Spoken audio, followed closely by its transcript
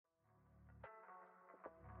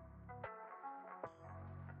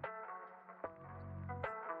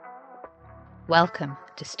Welcome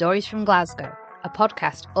to Stories from Glasgow, a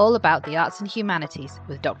podcast all about the arts and humanities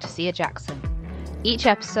with Dr. Sia Jackson. Each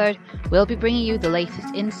episode, we'll be bringing you the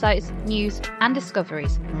latest insights, news and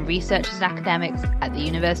discoveries from researchers and academics at the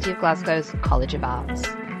University of Glasgow's College of Arts.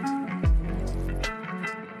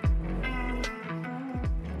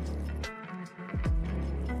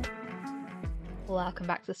 Welcome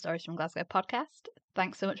back to the Stories from Glasgow podcast.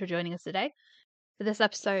 Thanks so much for joining us today. For this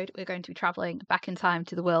episode, we're going to be travelling back in time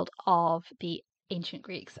to the world of the ancient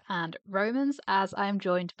Greeks and Romans, as I am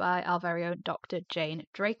joined by our very own Dr. Jane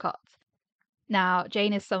Draycott. Now,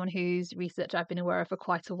 Jane is someone whose research I've been aware of for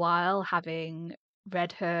quite a while, having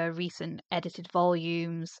read her recent edited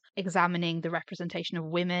volumes examining the representation of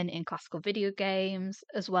women in classical video games,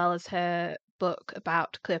 as well as her book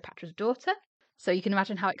about Cleopatra's daughter. So you can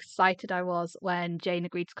imagine how excited I was when Jane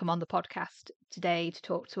agreed to come on the podcast today to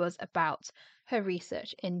talk to us about her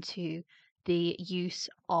research into the use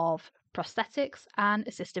of prosthetics and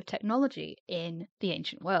assistive technology in the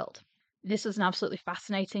ancient world. This was an absolutely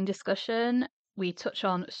fascinating discussion. We touch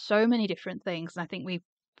on so many different things, and I think we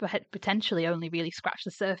potentially only really scratched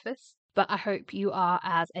the surface. But I hope you are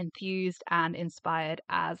as enthused and inspired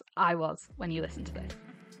as I was when you listened to this.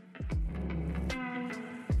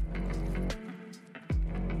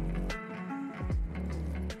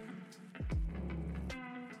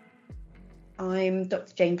 I'm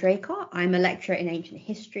Dr. Jane Draycott. I'm a lecturer in ancient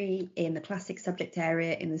history in the classic subject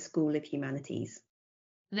area in the School of Humanities.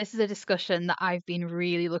 This is a discussion that I've been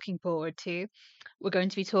really looking forward to. We're going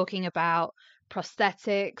to be talking about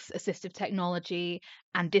prosthetics, assistive technology,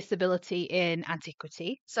 and disability in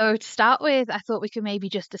Antiquity. So to start with, I thought we could maybe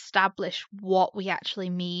just establish what we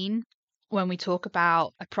actually mean when we talk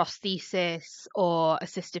about a prosthesis or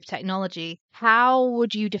assistive technology. How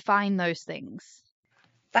would you define those things?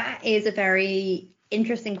 That is a very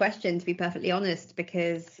interesting question, to be perfectly honest,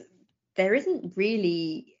 because there isn't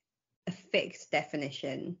really a fixed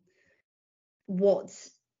definition. What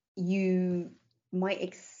you might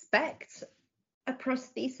expect a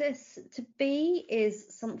prosthesis to be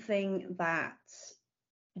is something that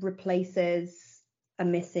replaces a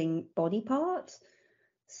missing body part.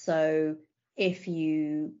 So if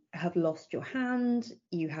you have lost your hand,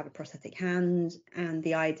 you have a prosthetic hand, and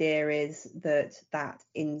the idea is that that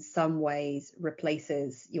in some ways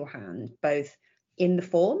replaces your hand, both in the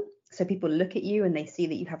form, so people look at you and they see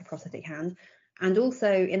that you have a prosthetic hand, and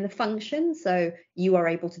also in the function, so you are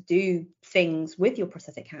able to do things with your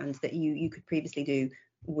prosthetic hand that you could previously do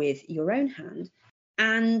with your own hand.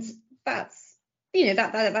 And that's,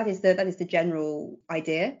 that is the general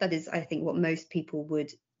idea. That is, I think, what most people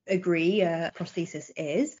would agree a prosthesis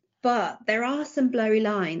is. But there are some blurry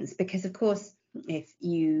lines, because of course if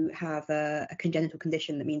you have a congenital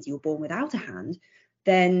condition that means you were born without a hand,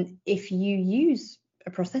 then if you use a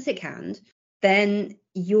prosthetic hand, then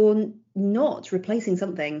you're not replacing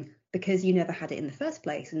something because you never had it in the first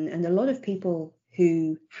place. And a lot of people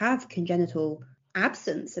who have congenital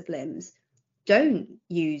absence of limbs don't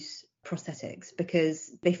use prosthetics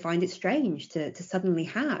because they find it strange to suddenly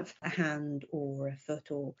have a hand or a foot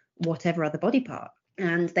or whatever other body part.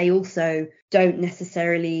 And they also don't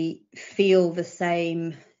necessarily feel the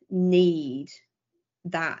same need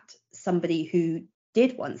that somebody who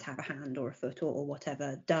did once have a hand or a foot or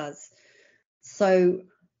whatever does. So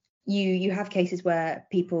you have cases where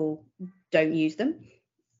people don't use them.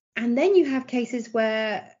 And then you have cases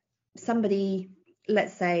where somebody,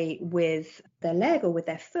 let's say with their leg or with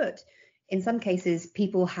their foot, in some cases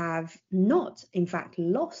people have not in fact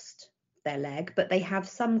lost their leg, but they have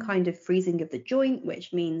some kind of freezing of the joint,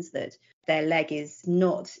 which means that their leg is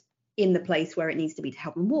not in the place where it needs to be to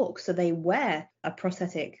help them walk. So they wear a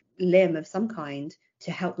prosthetic limb of some kind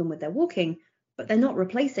to help them with their walking, but they're not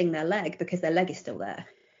replacing their leg because their leg is still there.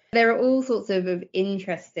 There are all sorts of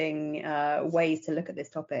interesting ways to look at this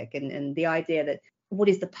topic, and the idea that what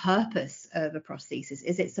is the purpose of a prosthesis?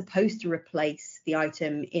 Is it supposed to replace the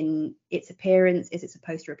item in its appearance? Is it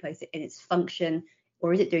supposed to replace it in its function?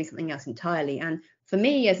 Or is it doing something else entirely? And for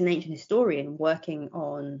me, as an ancient historian working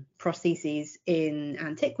on prostheses in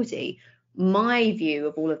Antiquity, my view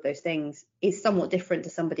of all of those things is somewhat different to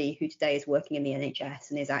somebody who today is working in the NHS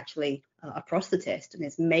and is actually a prosthetist and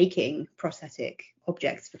is making prosthetic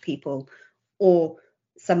objects for people, or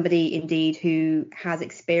somebody indeed who has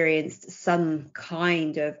experienced some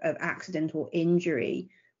kind of accidental injury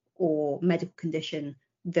or medical condition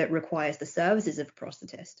that requires the services of a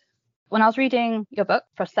prosthetist. When I was reading your book,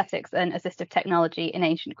 Prosthetics and Assistive Technology in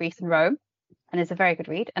Ancient Greece and Rome, and it's a very good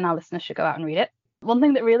read, and our listeners should go out and read it. One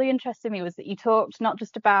thing that really interested me was that you talked not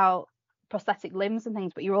just about prosthetic limbs and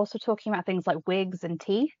things, but you were also talking about things like wigs and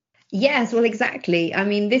teeth. Yes, well, exactly. I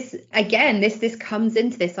mean, this comes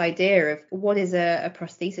into this idea of what is a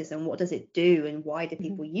prosthesis and what does it do and why do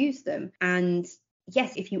people use them? And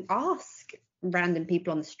yes, if you ask random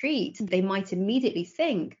people on the street, they might immediately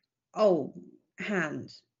think, oh,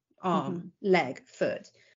 hand, arm, leg, foot.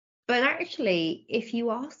 But actually, if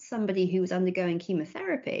you ask somebody who's undergoing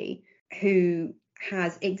chemotherapy, who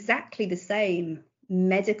has exactly the same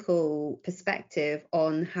medical perspective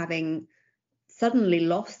on having suddenly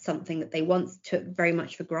lost something that they once took very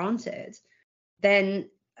much for granted, then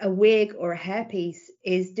a wig or a hairpiece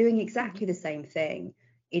is doing exactly the same thing.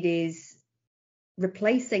 It is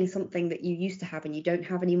replacing something that you used to have and you don't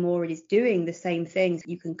have anymore. It is doing the same things.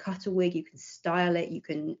 You can cut a wig, you can style it, you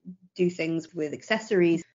can do things with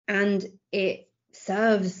accessories, and it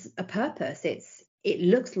serves a purpose. It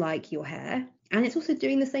looks like your hair, and it's also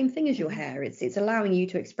doing the same thing as your hair. It's allowing you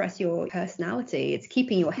to express your personality. It's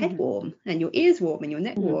keeping your head warm and your ears warm and your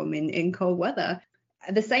neck warm in cold weather.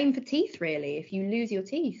 The same for teeth, really. If you lose your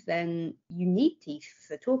teeth, then you need teeth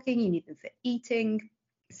for talking, you need them for eating,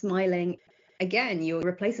 smiling. Again, you're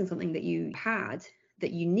replacing something that you had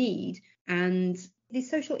that you need. And these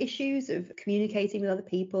social issues of communicating with other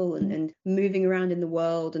people and moving around in the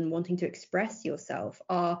world and wanting to express yourself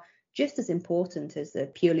are just as important as the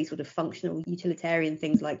purely sort of functional utilitarian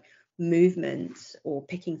things like movement or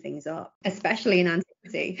picking things up, especially in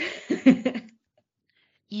antiquity.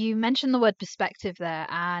 You mentioned the word perspective there,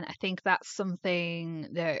 and I think that's something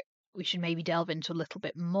that we should maybe delve into a little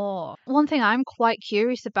bit more. One thing I'm quite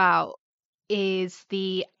curious about is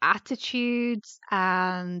the attitudes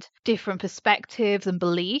and different perspectives and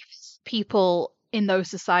beliefs people in those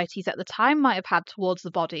societies at the time might have had towards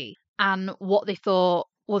the body and what they thought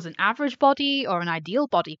was an average body or an ideal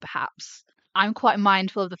body, perhaps. I'm quite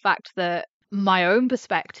mindful of the fact that my own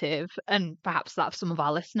perspective, and perhaps that's some of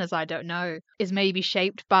our listeners, I don't know, is maybe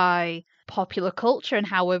shaped by popular culture and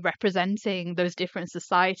how we're representing those different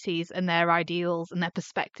societies and their ideals and their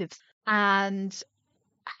perspectives. And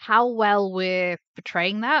how well we're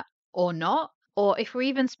portraying that or not, or if we're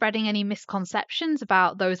even spreading any misconceptions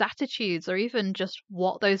about those attitudes, or even just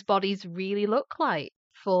what those bodies really look like.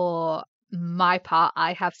 For my part,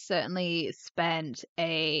 I have certainly spent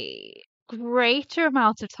a greater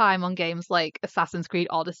amount of time on games like Assassin's Creed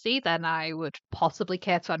Odyssey than I would possibly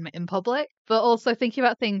care to admit in public. But also thinking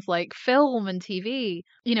about things like film and TV.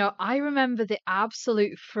 I remember the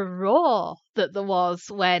absolute furore that there was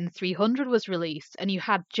when 300 was released, and you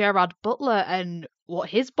had Gerard Butler and what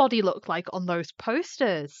his body looked like on those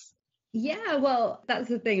posters. Yeah, well, that's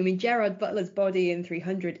the thing. I mean, Gerard Butler's body in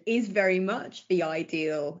 300 is very much the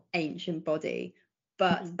ideal ancient body,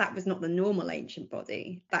 but that was not the normal ancient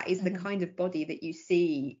body. That is the kind of body that you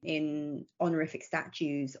see in honorific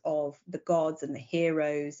statues of the gods and the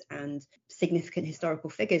heroes and significant historical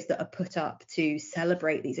figures that are put up to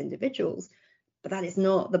celebrate these individuals. But that is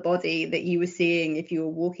not the body that you were seeing if you were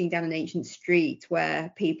walking down an ancient street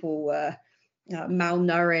where people were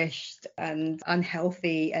malnourished and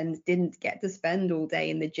unhealthy and didn't get to spend all day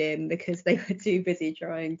in the gym because they were too busy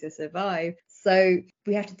trying to survive. So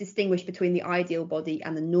we have to distinguish between the ideal body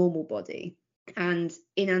and the normal body. And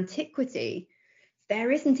in antiquity,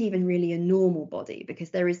 there isn't even really a normal body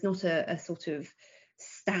because there is not a sort of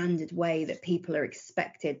standard way that people are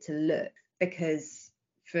expected to look, because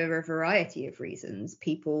for a variety of reasons,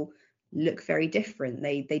 people look very different.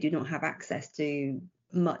 They do not have access to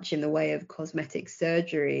much in the way of cosmetic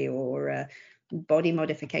surgery or body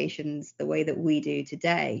modifications the way that we do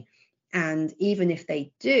today. And even if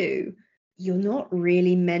they do, you're not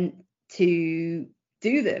really meant to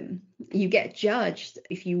do them. You get judged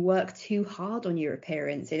if you work too hard on your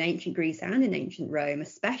appearance in ancient Greece and in ancient Rome,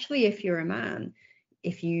 especially if you're a man.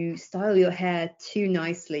 If you style your hair too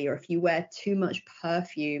nicely, or if you wear too much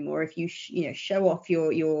perfume, or if you show off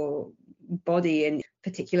your body in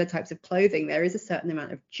particular types of clothing, there is a certain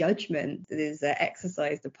amount of judgment that is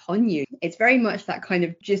exercised upon you. It's very much that kind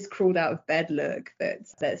of just crawled out of bed look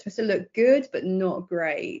that's supposed to look good but not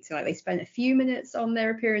great. Like they spend a few minutes on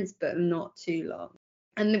their appearance but not too long.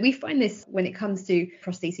 And we find this when it comes to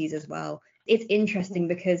prostheses as well. It's interesting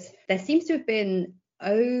because there seems to have been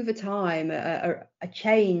over time a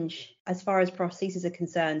change as far as prostheses are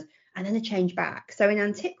concerned, and then a change back. So in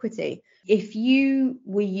antiquity, if you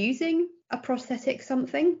were using a prosthetic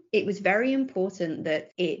something, it was very important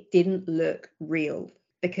that it didn't look real,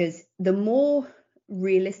 because the more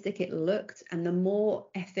realistic it looked and the more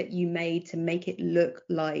effort you made to make it look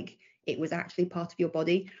like it was actually part of your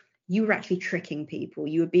body, you were actually tricking people,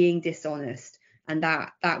 you were being dishonest, and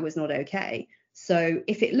that was not okay. So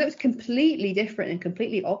if it looked completely different and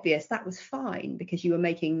completely obvious, that was fine, because you were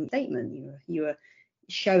making a statement, you were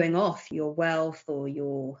showing off your wealth or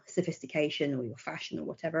your sophistication or your fashion or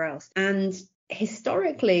whatever else. And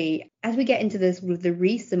historically, as we get into this the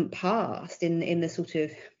recent past in the sort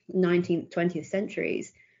of 19th, 20th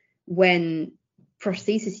centuries, when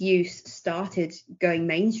prosthesis use started going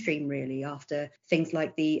mainstream really after things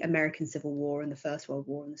like the American Civil War and the First World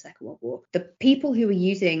War and the Second World War, the people who were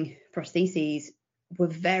using prostheses were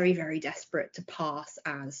very, very desperate to pass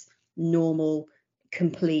as normal,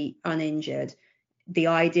 complete, uninjured. The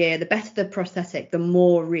idea, the better the prosthetic, the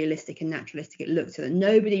more realistic and naturalistic it looked, so that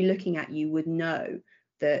nobody looking at you would know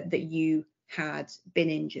that you had been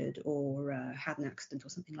injured or had an accident or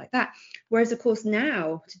something like that. Whereas, of course,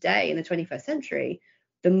 now, today, in the 21st century,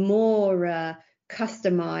 the more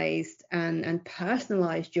customized and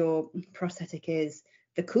personalized your prosthetic is,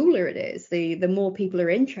 the cooler it is, the more people are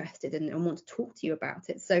interested and want to talk to you about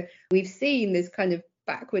it. So we've seen this kind of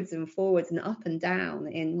backwards and forwards and up and down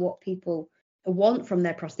in what people want from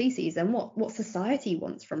their prostheses and what society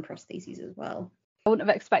wants from prostheses as well. I wouldn't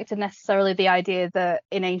have expected necessarily the idea that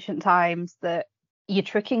in ancient times that you're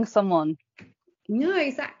tricking someone. No,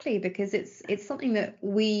 exactly, because it's something that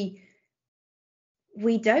we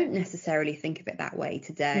don't necessarily think of it that way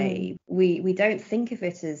today. We don't think of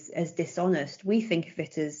it as dishonest. We think of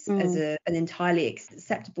it as an entirely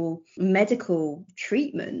acceptable medical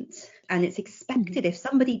treatment, and it's expected. If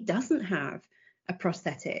somebody doesn't have a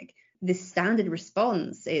prosthetic, the standard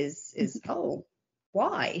response is oh,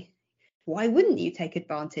 why wouldn't you take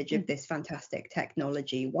advantage of this fantastic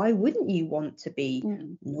technology? Why wouldn't you want to be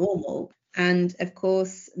normal? And of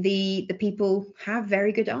course, the people have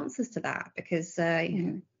very good answers to that, because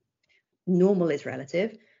normal is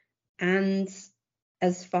relative. And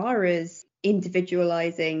as far as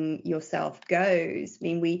individualizing yourself goes, I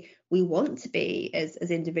mean, we want to be as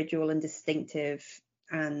individual and distinctive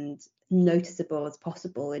and noticeable as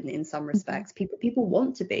possible in some respects. People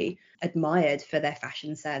want to be admired for their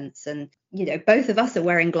fashion sense. And both of us are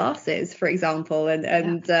wearing glasses, for example,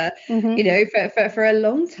 and for a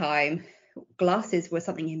long time glasses were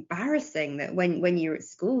something embarrassing, that when you were at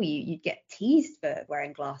school you'd get teased for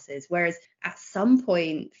wearing glasses. Whereas at some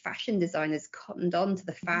point fashion designers cottoned on to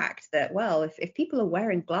the fact that, well, if people are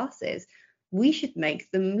wearing glasses, we should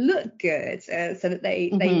make them look good, so that they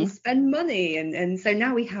will spend money. And so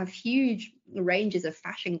now we have huge ranges of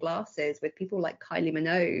fashion glasses with people like Kylie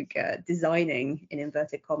Minogue designing, in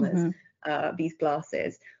inverted commas, these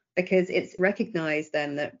glasses, because it's recognized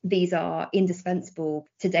then that these are indispensable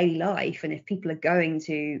to daily life. And if people are going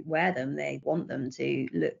to wear them, they want them to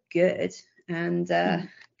look good, and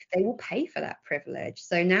they will pay for that privilege.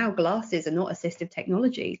 So now glasses are not assistive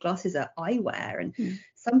technology. Glasses are eyewear. And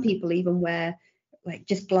some people even wear like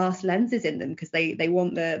just glass lenses in them because they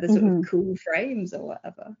want the sort of cool frames or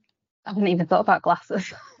whatever. I haven't even thought about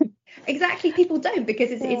glasses. Exactly, people don't,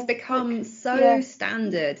 because it's become so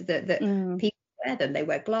standard that people wear them. They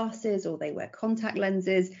wear glasses or they wear contact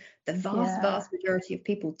lenses. The vast majority of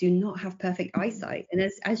people do not have perfect eyesight, and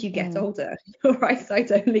as you get older, your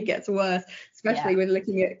eyesight only gets worse, especially when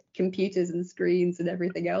looking at computers and screens and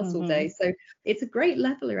everything else all day. So it's a great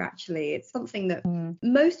leveler, actually. It's something that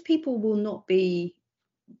most people will not be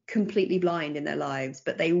completely blind in their lives,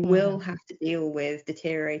 but they will have to deal with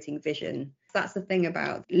deteriorating vision. That's the thing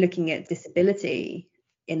about looking at disability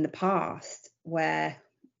in the past, where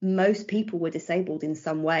most people were disabled in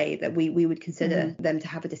some way that we would consider them to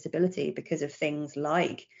have a disability because of things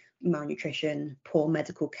like malnutrition, poor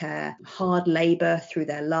medical care, hard labor through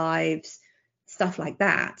their lives, stuff like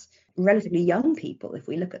that. Relatively young people, if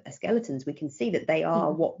we look at their skeletons, we can see that they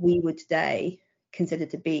are what we would today considered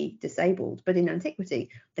to be disabled. But in antiquity,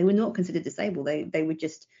 they were not considered disabled. They were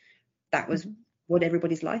just, that was what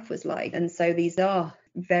everybody's life was like. And so these are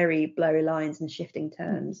very blurry lines and shifting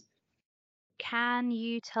terms. Can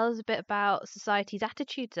you tell us a bit about society's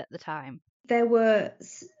attitudes at the time? There were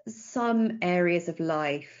some areas of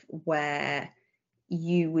life where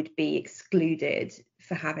you would be excluded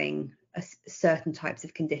for having certain types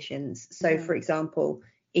of conditions. So, for example,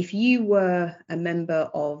 if you were a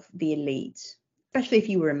member of the elite, especially if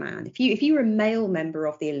you were a man, if you were a male member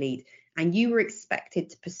of the elite and you were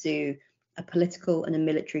expected to pursue a political and a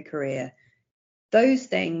military career, those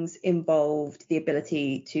things involved the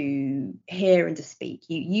ability to hear and to speak.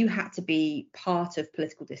 You had to be part of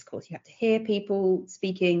political discourse. You had to hear people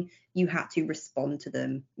speaking. You had to respond to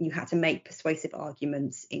them. You had to make persuasive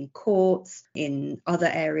arguments in courts, in other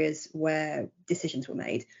areas where decisions were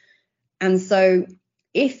made. And so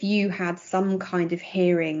if you had some kind of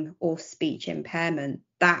hearing or speech impairment,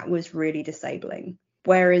 that was really disabling.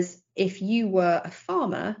 Whereas if you were a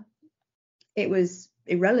farmer, it was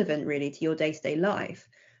irrelevant really to your day-to-day life.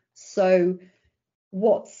 So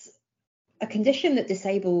what's a condition that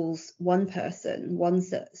disables one person, one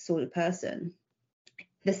sort of person,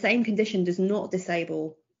 the same condition does not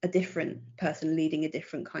disable a different person leading a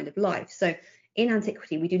different kind of life. So in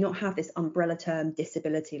Antiquity, we do not have this umbrella term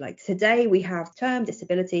disability. Like today, we have term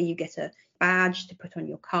disability. You get a badge to put on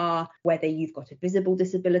your car, whether you've got a visible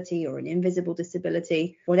disability or an invisible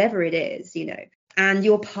disability, whatever it is, and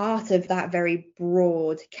you're part of that very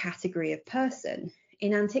broad category of person.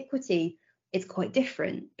 In Antiquity, it's quite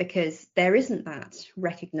different because there isn't that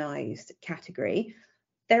recognized category.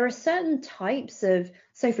 There are certain types of,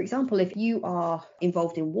 so for example, if you are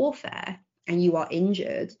involved in warfare and you are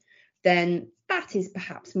injured, then that is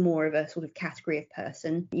perhaps more of a sort of category of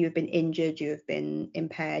person. You have been injured, you have been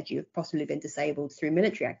impaired, you have possibly been disabled through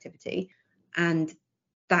military activity. And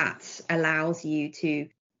that allows you to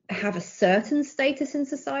have a certain status in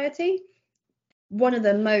society. One of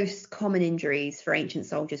the most common injuries for ancient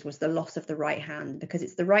soldiers was the loss of the right hand, because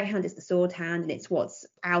it's the right hand is the sword hand and it's what's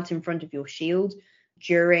out in front of your shield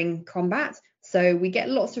during combat. So we get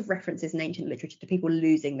lots of references in ancient literature to people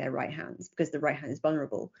losing their right hands because the right hand is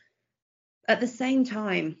vulnerable. At the same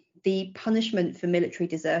time, the punishment for military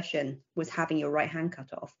desertion was having your right hand cut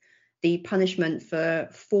off. The punishment for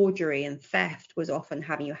forgery and theft was often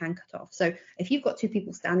having your hand cut off. So if you've got two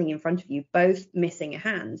people standing in front of you, both missing a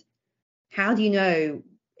hand, how do you know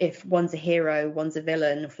if one's a hero, one's a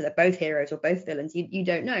villain, or if they're both heroes or both villains? You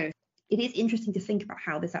don't know. It is interesting to think about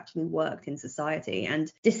how this actually worked in society.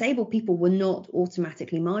 And disabled people were not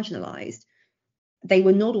automatically marginalized. They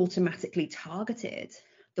were not automatically targeted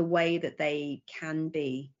the way that they can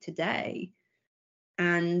be today.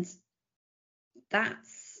 And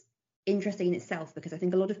that's interesting in itself, because I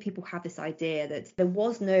think a lot of people have this idea that there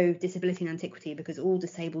was no disability in Antiquity because all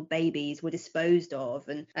disabled babies were disposed of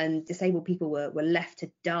and disabled people were left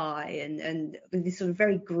to die, and this sort of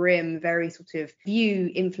very grim, very sort of view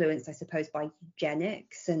influenced, I suppose, by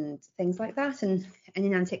eugenics and things like that. And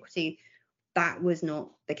in Antiquity, that was not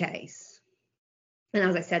the case. And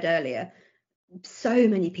as I said earlier, so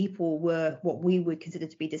many people were what we would consider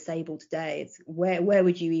to be disabled today. It's where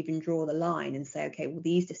would you even draw the line and say, okay, well,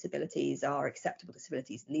 these disabilities are acceptable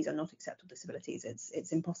disabilities and these are not acceptable disabilities?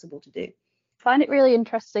 It's impossible to do. I find it really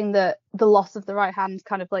interesting that the loss of the right hand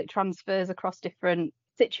kind of like transfers across different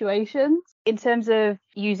situations. In terms of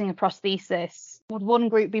using a prosthesis, would one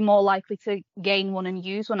group be more likely to gain one and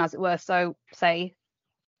use one, as it were? So say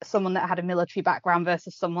someone that had a military background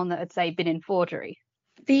versus someone that had, say, been in forgery.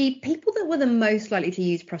 The people that were the most likely to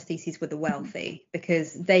use prostheses were the wealthy,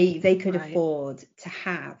 because they could afford to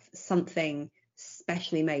have something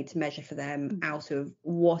specially made to measure for them out of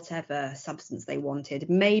whatever substance they wanted.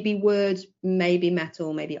 Maybe wood, maybe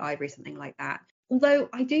metal, maybe ivory, something like that. Although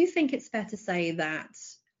I do think it's fair to say that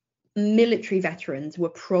military veterans were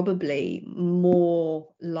probably more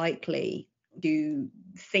likely to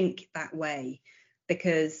think that way,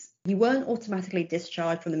 because you weren't automatically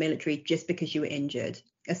discharged from the military just because you were injured.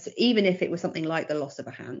 Even if it was something like the loss of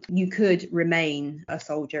a hand, you could remain a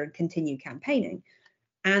soldier and continue campaigning.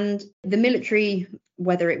 And the military,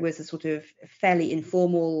 whether it was a sort of fairly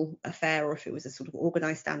informal affair or if it was a sort of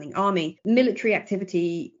organized standing army, military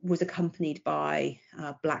activity was accompanied by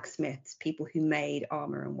blacksmiths, people who made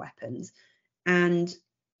armor and weapons. And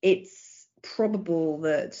it's probable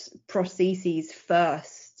that prostheses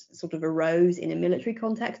first sort of arose in a military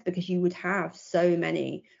context, because you would have so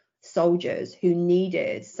many soldiers who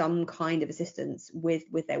needed some kind of assistance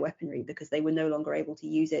with their weaponry because they were no longer able to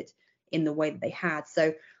use it in the way that they had.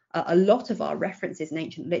 So a lot of our references in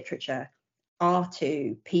ancient literature are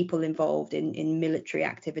to people involved in military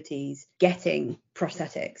activities getting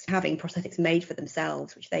prosthetics, having prosthetics made for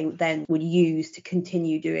themselves, which they then would use to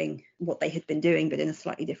continue doing what they had been doing, but in a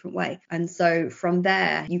slightly different way. And so from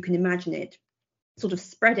there, you can imagine it sort of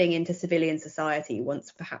spreading into civilian society.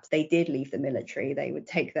 Once perhaps they did leave the military, they would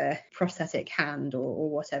take their prosthetic hand or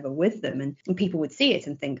whatever with them, and people would see it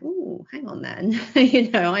and think, oh, hang on then,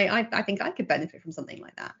 I think I could benefit from something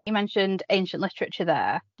like that. You mentioned ancient literature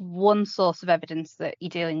there. One source of evidence that you're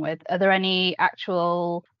dealing with, are there any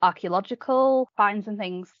actual archaeological finds and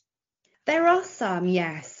things? There are some,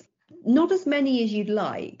 yes. Not as many as you'd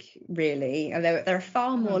like, really. There are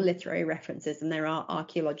far more literary references than there are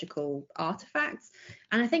archaeological artifacts.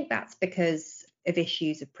 And I think that's because of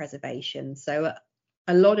issues of preservation. So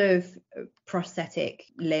a lot of prosthetic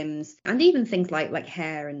limbs and even things like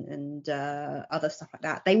hair and other stuff like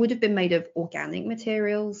that, they would have been made of organic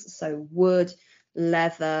materials, so wood,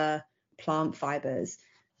 leather, plant fibers.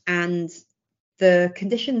 And the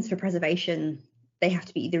conditions for preservation, they have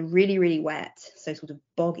to be either really, really wet, so sort of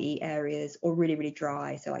boggy areas, or really, really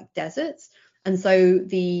dry, so like deserts. And so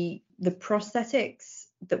the prosthetics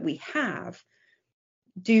that we have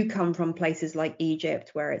do come from places like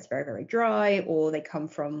Egypt, where it's very, very dry, or they come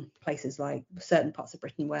from places like certain parts of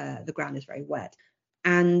Britain where the ground is very wet.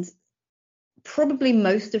 And probably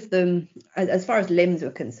most of them, as far as limbs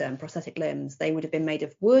were concerned, prosthetic limbs, they would have been made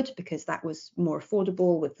of wood because that was more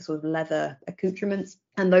affordable with the sort of leather accoutrements,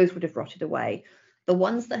 and those would have rotted away. The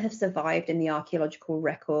ones that have survived in the archaeological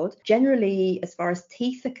record, generally, as far as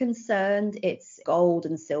teeth are concerned, it's gold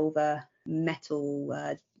and silver,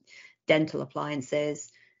 metal, dental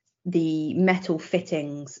appliances, the metal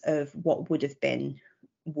fittings of what would have been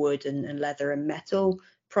wood and leather and metal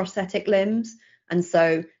prosthetic limbs. And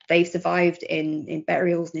so they've survived in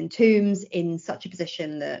burials and in tombs in such a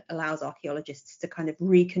position that allows archaeologists to kind of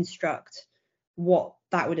reconstruct what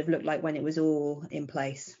that would have looked like when it was all in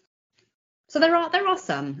place. So there are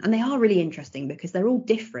some, and they are really interesting because they're all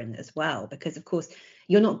different as well. Because of course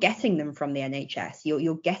you're not getting them from the NHS,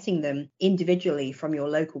 you're getting them individually from your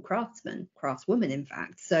local craftswoman, in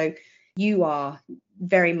fact. So you are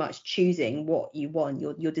very much choosing what you want.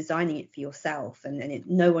 You're designing it for yourself, and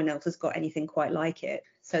no one else has got anything quite like it.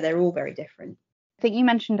 So they're all very different. I think you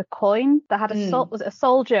mentioned a coin that had was it a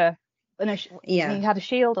soldier and he had a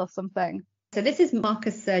shield or something. So this is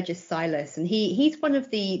Marcus Sergius Silas, and he's one of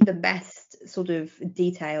the best sort of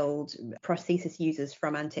detailed prosthesis users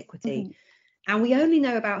from antiquity. Mm-hmm. And we only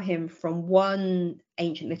know about him from one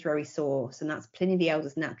ancient literary source, and that's Pliny the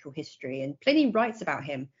Elder's Natural History. And Pliny writes about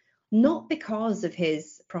him not because of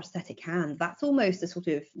his prosthetic hand. That's almost a sort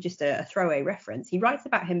of just a throwaway reference. He writes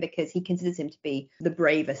about him because he considers him to be the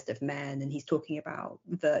bravest of men, and he's talking about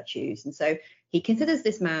virtues. And so he considers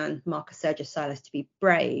this man, Marcus Sergius Silas, to be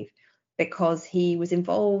brave because he was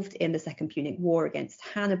involved in the Second Punic War against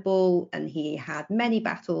Hannibal, and he had many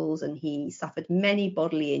battles, and he suffered many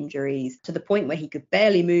bodily injuries to the point where he could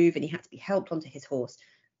barely move, and he had to be helped onto his horse.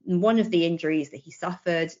 And one of the injuries that he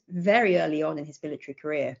suffered very early on in his military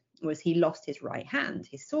career was he lost his right hand,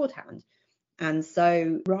 his sword hand. And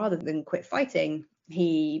so rather than quit fighting,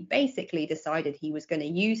 he basically decided he was going to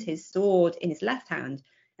use his sword in his left hand,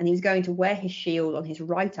 and he was going to wear his shield on his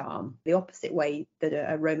right arm, the opposite way that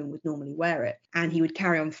a Roman would normally wear it. And he would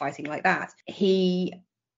carry on fighting like that. He,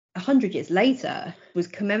 100 years later, was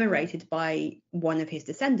commemorated by one of his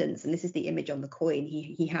descendants. And this is the image on the coin.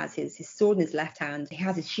 He has his sword in his left hand. He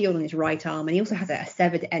has his shield on his right arm. And he also has a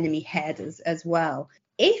severed enemy head as well.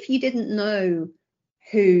 If you didn't know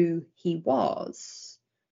who he was,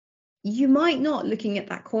 you might not, looking at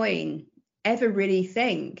that coin, ever really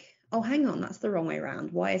think, oh, hang on, that's the wrong way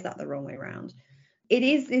around. Why is that the wrong way around? It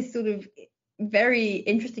is this sort of very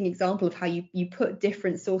interesting example of how you put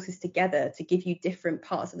different sources together to give you different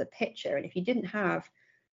parts of the picture. And if you didn't have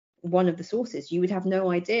one of the sources, you would have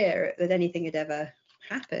no idea that anything had ever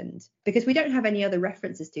happened, because we don't have any other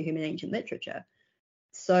references to him in ancient literature.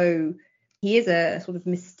 So he is a sort of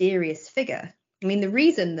mysterious figure. I mean, the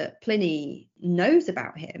reason that Pliny knows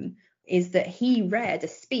about him is that he read a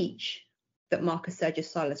speech that Marcus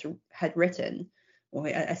Sergius Silas had written, or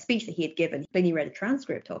a speech that he had given. Pliny read a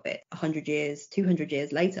transcript of it 100 years, 200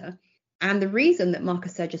 years later. And the reason that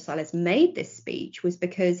Marcus Sergius Silas made this speech was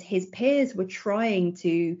because his peers were trying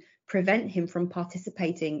to prevent him from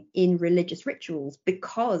participating in religious rituals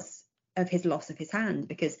because of his loss of his hand,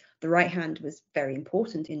 because the right hand was very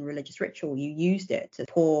important in religious ritual. You used it to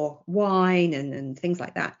pour wine and things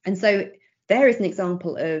like that. And so there is an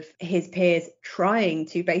example of his peers trying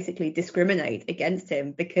to basically discriminate against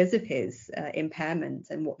him because of his impairment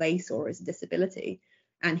and what they saw as a disability,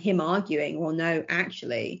 and him arguing, well, no,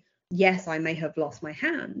 actually, yes, I may have lost my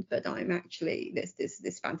hand, but I'm actually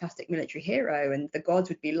this fantastic military hero, and the gods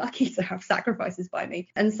would be lucky to have sacrifices by me.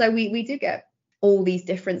 And so we do get all these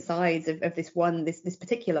different sides of this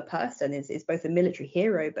particular person is both a military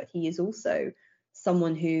hero, but he is also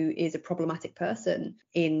someone who is a problematic person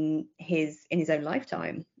in his own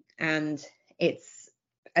lifetime. And it's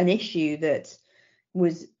an issue that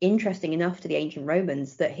was interesting enough to the ancient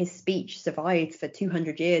Romans that his speech survived for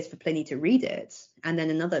 200 years for Pliny to read it, and then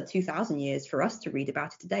another 2,000 years for us to read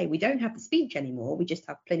about it today. We don't have the speech anymore, we just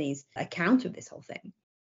have Pliny's account of this whole thing.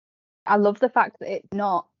 I love the fact that it's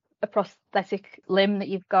not a prosthetic limb that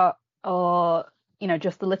you've got, or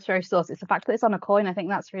just the literary source. It's the fact that it's on a coin. I think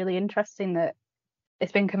that's really interesting that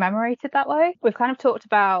it's been commemorated that way. We've kind of talked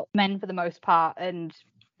about men for the most part, and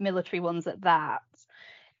military ones at that.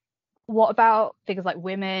 What about figures like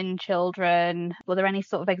women, children? Were there any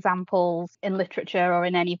sort of examples in literature or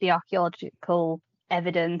in any of the archaeological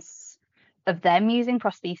evidence of them using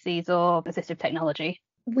prostheses or assistive technology?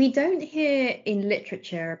 We don't hear in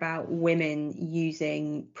literature about women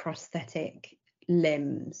using prosthetic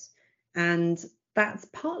limbs. And that's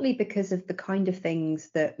partly because of the kind of things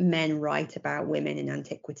that men write about women in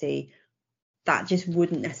antiquity that just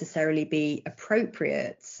wouldn't necessarily be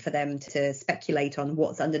appropriate for them to speculate on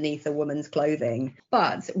what's underneath a woman's clothing.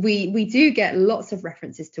 But we do get lots of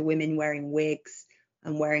references to women wearing wigs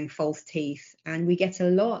and wearing false teeth, and we get a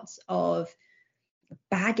lot of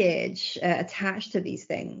baggage attached to these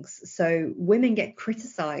things. So women get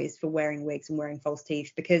criticized for wearing wigs and wearing false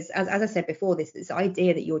teeth because, as I said before, this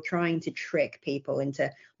idea that you're trying to trick people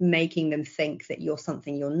into making them think that you're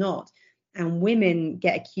something you're not. And women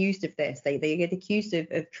get accused of this. They get accused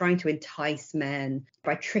of trying to entice men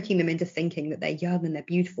by tricking them into thinking that they're young and they're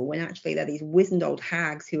beautiful, when actually they're these wizened old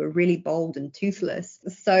hags who are really bold and toothless.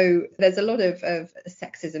 So there's a lot of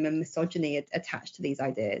sexism and misogyny attached to these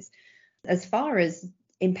ideas. As far as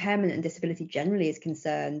impairment and disability generally is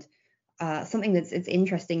concerned, something that's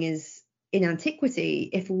interesting is in antiquity,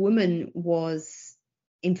 if a woman was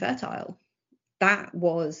infertile, that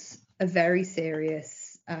was a very serious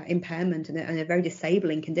impairment and a very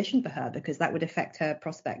disabling condition for her, because that would affect her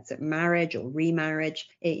prospects at marriage or remarriage.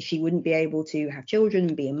 She wouldn't be able to have children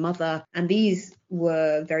and be a mother. And these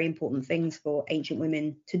were very important things for ancient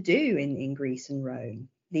women to do in Greece and Rome.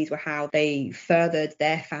 These were how they furthered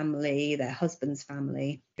their family, their husband's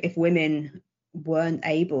family. If women weren't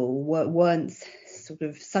sort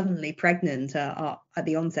of suddenly pregnant at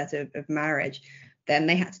the onset of marriage, then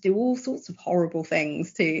they had to do all sorts of horrible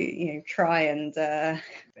things to, try and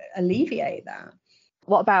alleviate that.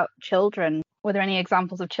 What about children? Were there any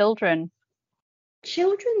examples of children?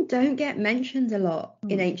 Children don't get mentioned a lot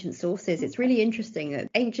in ancient sources. It's really interesting that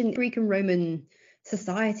ancient Greek and Roman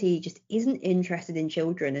society just isn't interested in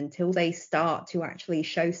children until they start to actually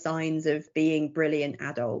show signs of being brilliant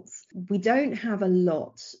adults. We don't have a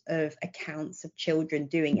lot of accounts of children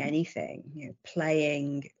doing anything,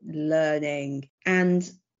 playing, learning. And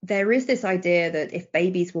there is this idea that if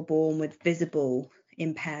babies were born with visible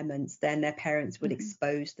impairments, then their parents would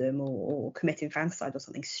expose them or commit infanticide or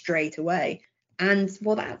something straight away. And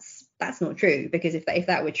well, that's not true, because if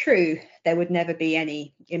that were true, there would never be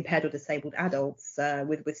any impaired or disabled adults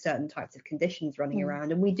with certain types of conditions running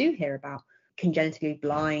around. And we do hear about congenitally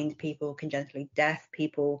blind people, congenitally deaf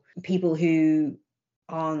people, people who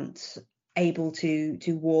aren't able to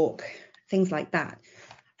walk, things like that.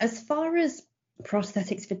 As far as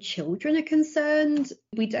prosthetics for children are concerned,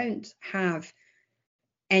 we don't have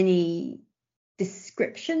any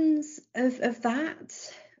descriptions of that.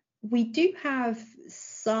 We do have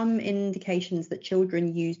some indications that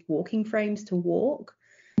children used walking frames to walk.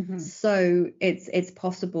 So it's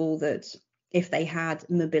possible that if they had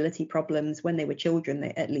mobility problems when they were children,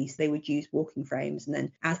 at least they would use walking frames. And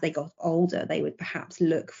then as they got older, they would perhaps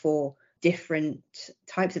look for different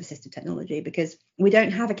types of assistive technology, because we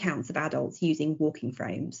don't have accounts of adults using walking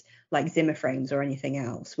frames like Zimmer frames or anything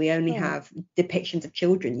else. We only have depictions of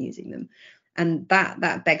children using them. And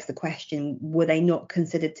that begs the question, were they not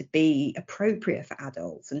considered to be appropriate for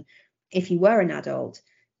adults? And if you were an adult,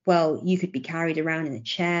 well, you could be carried around in a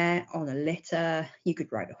chair, on a litter, you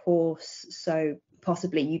could ride a horse. So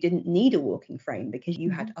possibly you didn't need a walking frame because you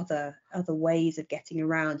had other ways of getting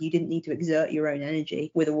around. You didn't need to exert your own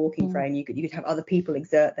energy with a walking frame. You could have other people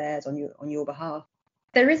exert theirs on your behalf.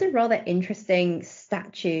 There is a rather interesting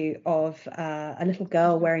statue of a little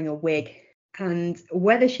girl wearing a wig. And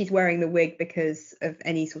whether she's wearing the wig because of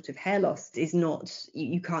any sort of hair loss is not,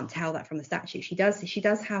 you can't tell that from the statue. She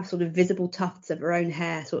does have sort of visible tufts of her own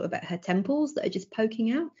hair sort of at her temples that are just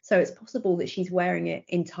poking out. So it's possible that she's wearing it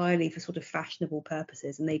entirely for sort of fashionable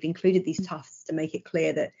purposes. And they've included these tufts to make it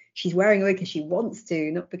clear that she's wearing a wig because she wants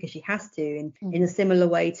to, not because she has to. And in a similar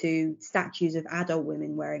way to statues of adult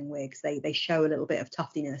women wearing wigs, they show a little bit of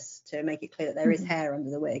tuftiness to make it clear that there is hair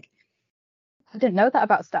under the wig. I didn't know that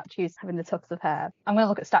about statues having the tufts of hair. I'm going to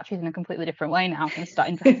look at statues in a completely different way now. I'm going to start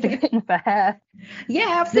investigating for hair.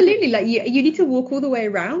 Yeah, absolutely. Like you need to walk all the way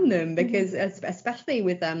around them, because especially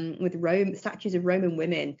with Rome, statues of Roman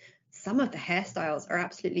women, some of the hairstyles are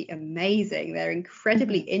absolutely amazing. They're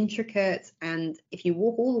incredibly intricate, and if you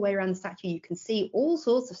walk all the way around the statue, you can see all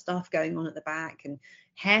sorts of stuff going on at the back, and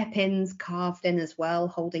hairpins carved in as well,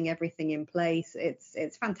 holding everything in place.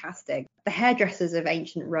 It's fantastic. The hairdressers of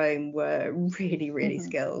ancient Rome were really, really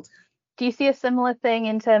skilled. Do you see a similar thing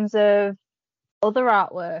in terms of other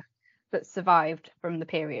artwork that survived from the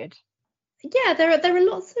period? Yeah, there are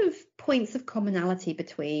lots of points of commonality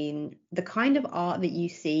between the kind of art that you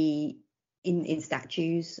see in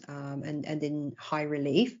statues and in high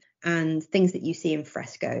relief and things that you see in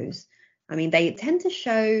frescoes. I mean, they tend to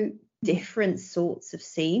show different sorts of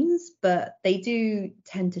scenes, but they do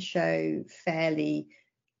tend to show fairly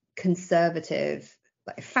conservative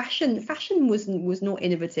like fashion was not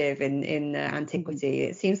innovative in antiquity.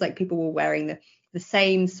 It seems like people were wearing the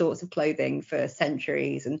same sorts of clothing for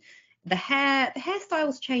centuries, and the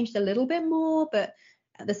hairstyles changed a little bit more, but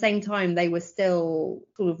at the same time they were still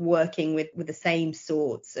sort of working with the same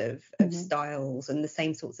sorts of styles and the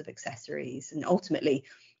same sorts of accessories. And ultimately,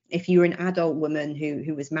 if you were an adult woman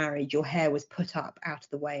who was married, your hair was put up out of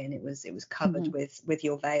the way, and it was covered with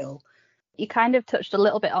your veil. You kind of touched a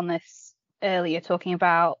little bit on this earlier, talking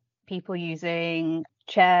about people using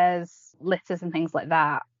chairs, litters and things like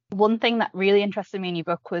that. One thing that really interested me in your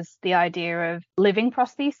book was the idea of living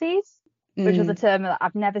prostheses, which was a term that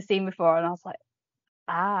I've never seen before. And I was like,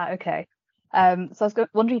 okay. So I was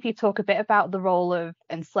wondering if you talk a bit about the role of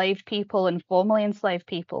enslaved people and formerly enslaved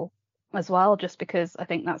people as well, just because I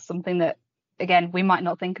think that's something that, again, we might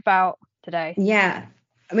not think about today. Yeah.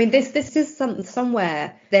 I mean, this is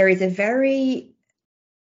somewhere there is a very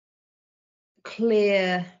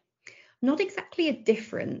clear, not exactly a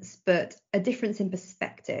difference, but a difference in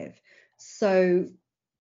perspective. So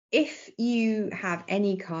if you have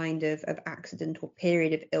any kind of accident or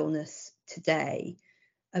period of illness today,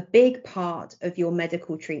 a big part of your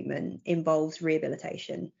medical treatment involves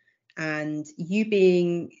rehabilitation, and you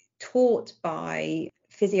being taught by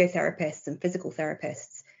physiotherapists and physical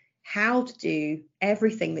therapists how to do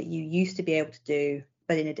everything that you used to be able to do,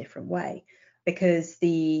 but in a different way, because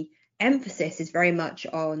the emphasis is very much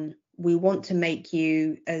on, we want to make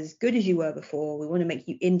you as good as you were before. We want to make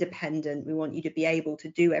you independent. We want you to be able to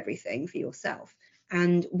do everything for yourself.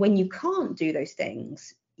 And when you can't do those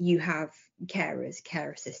things, you have carers,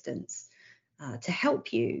 care assistants to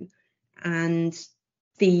help you. And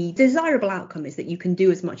the desirable outcome is that you can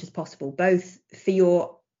do as much as possible, both for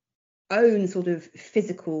your own sort of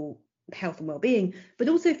physical health and well-being, but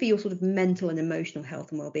also for your sort of mental and emotional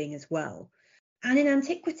health and well-being as well. And in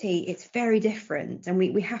antiquity, it's very different. And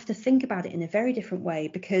we have to think about it in a very different way,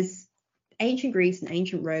 because ancient Greece and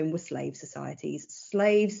ancient Rome were slave societies.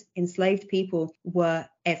 Enslaved people were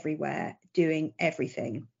everywhere doing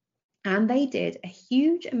everything. And they did a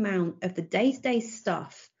huge amount of the day-to-day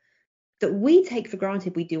stuff that we take for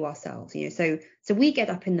granted we do ourselves. So we get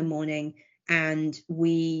up in the morning and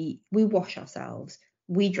we wash ourselves,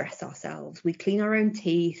 we dress ourselves, we clean our own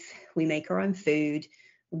teeth, we make our own food,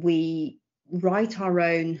 we write our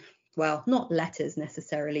own, well, not letters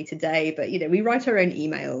necessarily today, but we write our own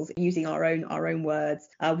emails using our own words.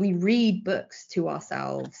 We read books to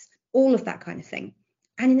ourselves, all of that kind of thing.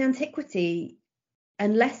 And in antiquity,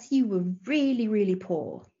 unless you were really, really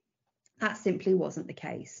poor, that simply wasn't the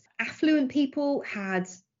case. Affluent people had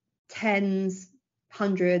tens,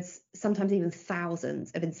 hundreds, sometimes even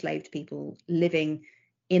thousands of enslaved people living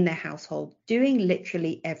in their household, doing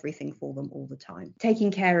literally everything for them all the time,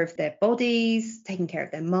 taking care of their bodies, taking care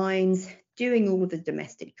of their minds, doing all of the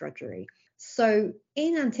domestic drudgery. So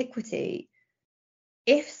in antiquity,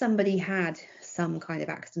 if somebody had some kind of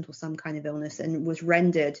accident or some kind of illness and was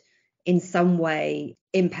rendered in some way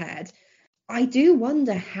impaired, I do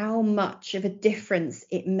wonder how much of a difference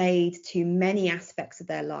it made to many aspects of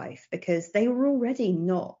their life, because they were already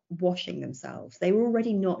not washing themselves. They were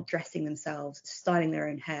already not dressing themselves, styling their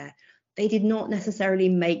own hair. They did not necessarily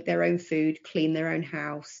make their own food, clean their own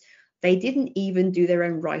house. They didn't even do their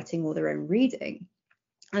own writing or their own reading.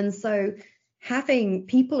 And so having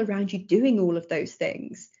people around you doing all of those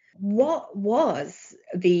things, what was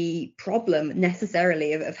the problem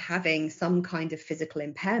necessarily of having some kind of physical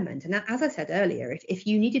impairment? And as I said earlier, if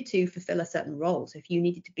you needed to fulfill a certain role, so if you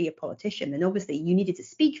needed to be a politician, then obviously you needed to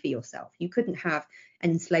speak for yourself. You couldn't have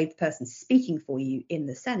an enslaved person speaking for you in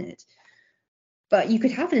the Senate. But you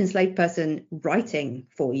could have an enslaved person writing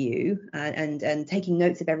for you and taking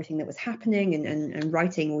notes of everything that was happening and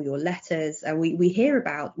writing all your letters. We hear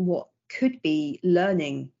about what could be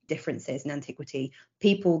learning differences in antiquity,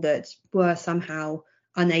 people that were somehow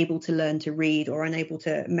unable to learn to read or unable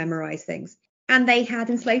to memorize things, and they had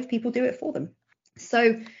enslaved people do it for them.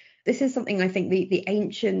 So this is something I think the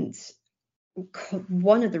ancient,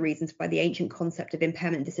 one of the reasons why the ancient concept of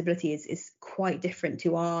impairment and disability is quite different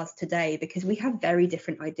to ours today, because we have very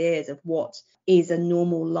different ideas of what is a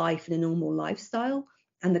normal life and a normal lifestyle,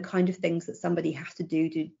 and the kind of things that somebody has to do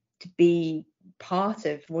to be part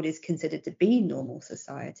of what is considered to be normal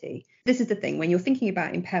society. This is the thing, when you're thinking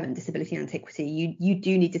about impairment, disability, and antiquity, you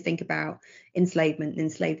do need to think about enslavement and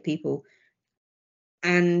enslaved people.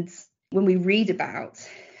 And when we read about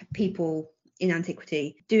people in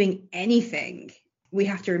antiquity doing anything, we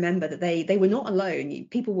have to remember that they were not alone.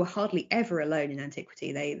 People were hardly ever alone in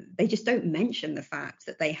antiquity. They just don't mention the fact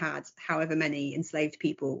that they had however many enslaved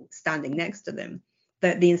people standing next to them,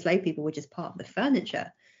 that the enslaved people were just part of the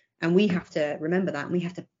furniture. And we have to remember that, and we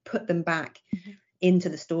have to put them back into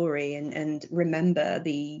the story and remember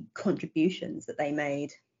the contributions that they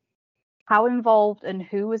made. How involved and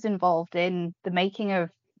who was involved in the making of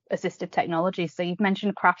assistive technology? So you've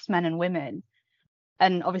mentioned craftsmen and women.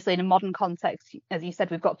 And obviously in a modern context, as you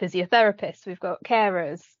said, we've got physiotherapists, we've got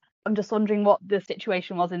carers. I'm just wondering what the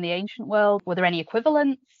situation was in the ancient world. Were there any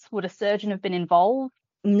equivalents? Would a surgeon have been involved?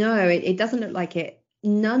 No, it doesn't look like it.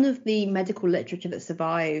 None of the medical literature that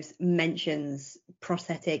survives mentions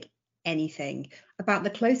prosthetic anything. About the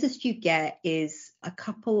closest you get is a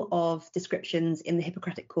couple of descriptions in the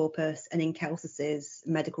Hippocratic Corpus and in Celsus's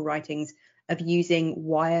medical writings of using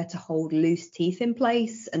wire to hold loose teeth in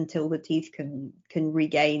place until the teeth can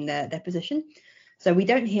regain their position. So we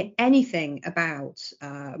don't hear anything about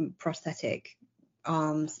prosthetic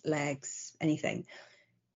arms, legs, anything.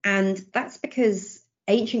 And that's because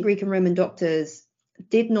ancient Greek and Roman doctors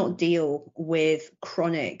did not deal with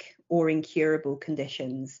chronic or incurable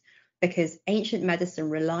conditions, because ancient medicine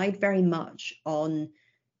relied very much on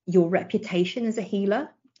your reputation as a healer.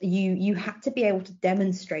 You had to be able to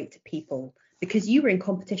demonstrate to people, because you were in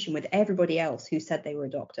competition with everybody else who said they were a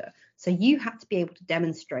doctor. So you had to be able to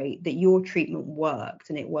demonstrate that your treatment worked,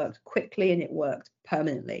 and it worked quickly and it worked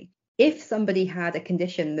permanently. If somebody had a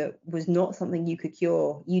condition that was not something you could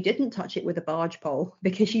cure, you didn't touch it with a barge pole,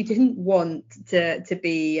 because you didn't want to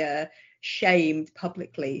be shamed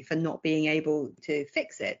publicly for not being able to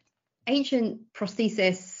fix it. Ancient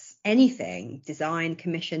prosthesis, anything, design,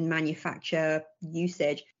 commission, manufacture,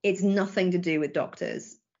 usage, it's nothing to do with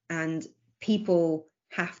doctors. And people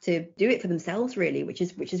have to do it for themselves, really, which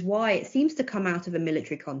is why it seems to come out of a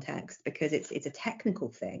military context, because it's a technical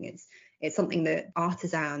thing. It's something that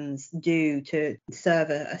artisans do to serve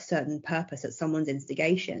a certain purpose at someone's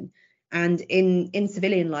instigation. And in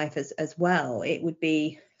civilian life as well, it would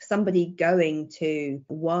be somebody going to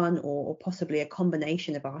one or possibly a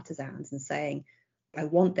combination of artisans and saying, I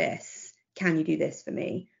want this, can you do this for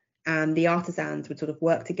me? And the artisans would sort of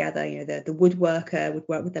work together. The woodworker would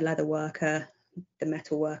work with the leather worker, the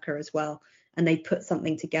metal worker as well, and they put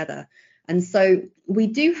something together. And so we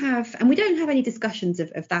do have, and we don't have any discussions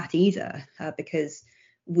of that either, because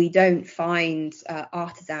we don't find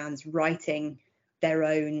artisans writing their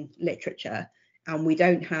own literature, and we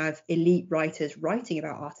don't have elite writers writing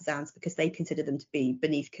about artisans because they consider them to be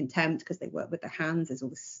beneath contempt because they work with their hands. There's all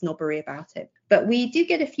this snobbery about it. But we do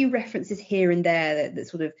get a few references here and there that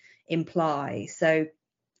sort of imply. So,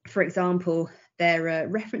 for example, there are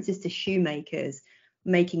references to shoemakers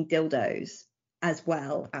making dildos as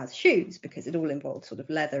well as shoes, because it all involves sort of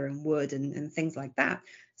leather and wood and things like that.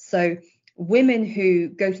 So women who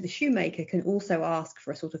go to the shoemaker can also ask for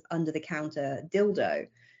a sort of under-the-counter dildo.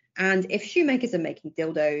 And if shoemakers are making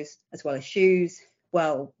dildos as well as shoes,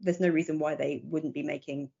 well, there's no reason why they wouldn't be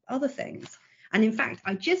making other things. And in fact,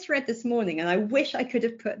 I just read this morning, and I wish I could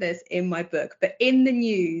have put this in my book, but in the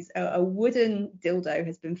news, a wooden dildo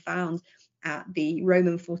has been found at the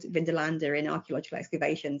Roman fort at Vindolanda in archaeological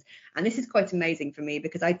excavations. And this is quite amazing for me,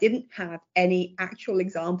 because I didn't have any actual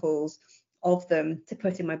examples of them to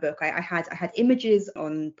put in my book. I had images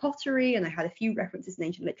on pottery, and I had a few references in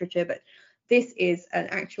ancient literature, but this is an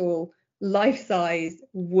actual life-size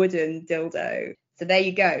wooden dildo. So there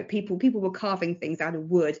you go. People were carving things out of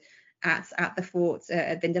wood at the fort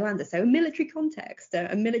at Vindolanda. So a military context,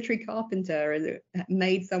 a military carpenter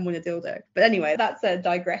made someone a dildo. But anyway, that's a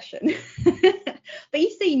digression. But you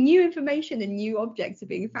see, new information and new objects are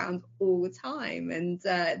being found all the time, and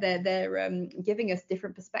they're giving us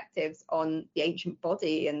different perspectives on the ancient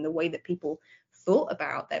body and the way that people thought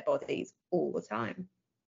about their bodies all the time.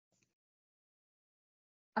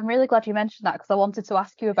 I'm really glad you mentioned that, because I wanted to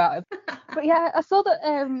ask you about it. But yeah, I saw that,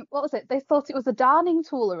 what was it? They thought it was a darning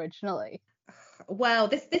tool originally. Well,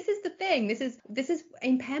 this is the thing. This is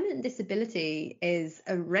impairment and disability is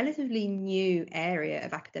a relatively new area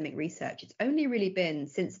of academic research. It's only really been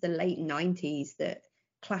since the late 90s that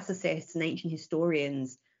classicists and ancient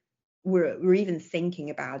historians were even thinking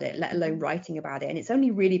about it, let alone writing about it. And it's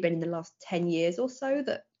only really been in the last 10 years or so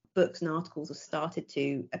that books and articles have started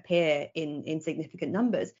to appear in significant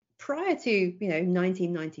numbers. Prior to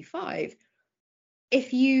 1995,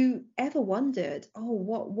 if you ever wondered,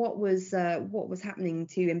 what was happening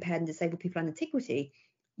to impaired and disabled people in Antiquity,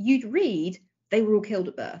 you'd read they were all killed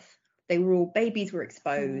at birth. They were all, babies were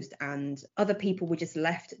exposed, and other people were just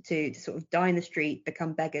left to sort of die in the street,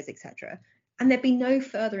 become beggars, etc. And there'd be no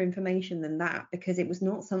further information than that, because it was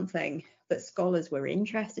not something that scholars were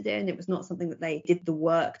interested in. It was not something that they did the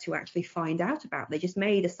work to actually find out about. They just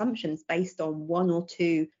made assumptions based on one or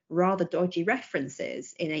two rather dodgy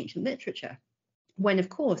references in ancient literature. When, of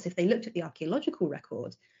course, if they looked at the archaeological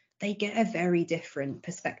record, they get a very different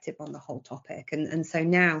perspective on the whole topic. And so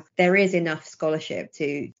now there is enough scholarship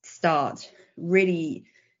to start really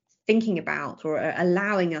thinking about or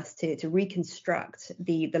allowing us to reconstruct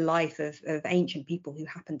the life of ancient people who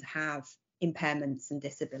happen to have impairments and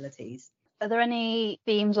disabilities. Are there any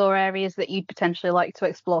themes or areas that you'd potentially like to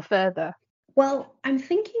explore further? Well, I'm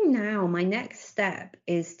thinking now my next step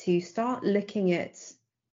is to start looking at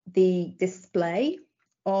the display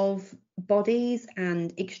of bodies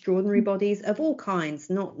and extraordinary bodies of all kinds,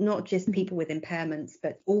 not just people with impairments,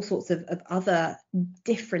 but all sorts of other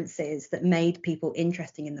differences that made people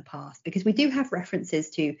interesting in the past. Because we do have references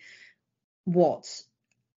to what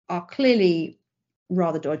are clearly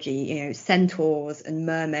rather dodgy, centaurs and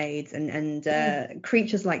mermaids and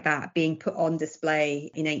creatures like that being put on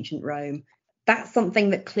display in ancient Rome. That's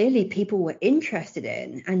something that clearly people were interested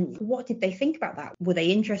in. And what did they think about that? Were they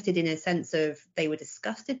interested in a sense of they were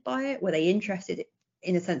disgusted by it? Were they interested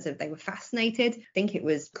in a sense of they were fascinated? Think it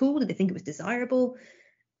was cool? Did they think it was desirable?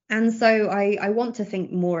 And so I want to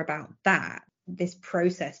think more about that, this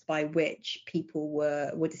process by which people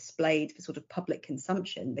were displayed for sort of public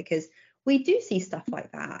consumption, because we do see stuff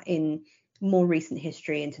like that in more recent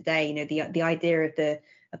history and today. The idea of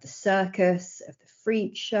the circus, of the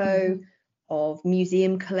freak show, of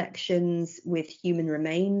museum collections with human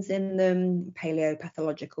remains in them,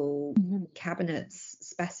 paleopathological cabinets,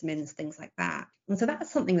 specimens, things like that. And so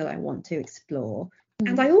that's something that I want to explore.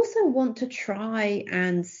 And I also want to try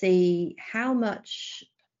and see how much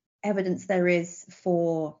evidence there is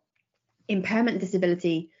for impairment and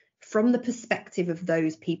disability from the perspective of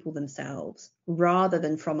those people themselves, rather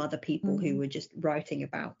than from other people who were just writing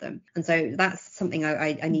about them. And so that's something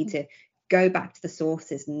I need to go back to the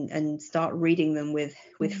sources and start reading them with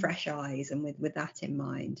fresh eyes and with that in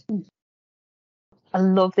mind. I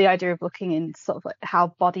love the idea of looking in sort of like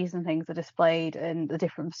how bodies and things are displayed and the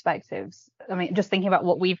different perspectives. I mean, just thinking about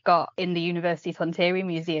what we've got in the University Hunterian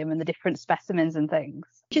Museum and the different specimens and things.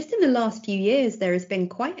 Just in the last few years, there has been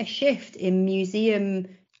quite a shift in museum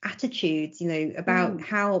attitudes, about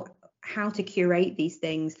how to curate these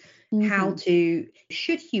things,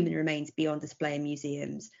 should human remains be on display in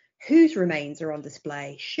museums? Whose remains are on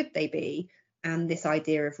display? Should they be? And this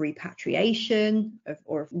idea of repatriation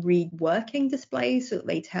or reworking displays so that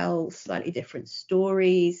they tell slightly different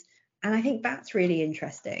stories. And I think that's really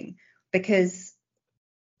interesting, because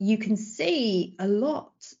you can see a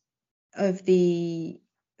lot of the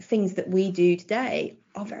things that we do today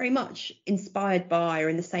are very much inspired by or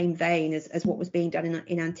in the same vein as what was being done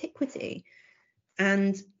in Antiquity.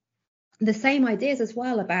 And the same ideas as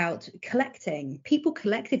well about collecting. People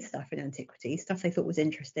collected stuff in Antiquity, stuff they thought was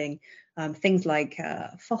interesting. Things like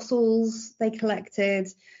fossils they collected.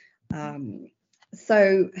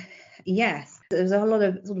 So yes, there's a lot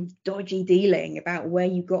of sort of dodgy dealing about where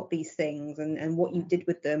you got these things and what you did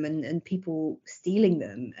with them, and people stealing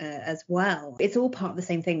them as well. It's all part of the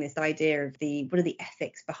same thing, this idea of what are the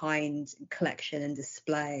ethics behind collection and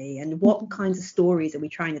display, and what kinds of stories are we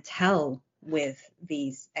trying to tell with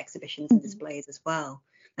these exhibitions and displays as well,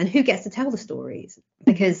 and who gets to tell the stories,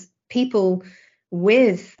 because people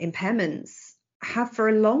with impairments have for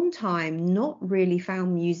a long time not really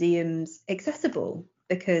found museums accessible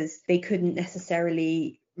because they couldn't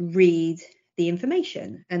necessarily read the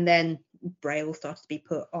information, and then Braille started to be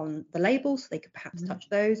put on the labels so they could perhaps touch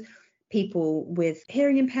those. People with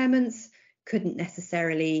hearing impairments couldn't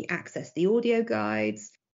necessarily access the audio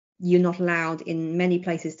guides. You're not allowed in many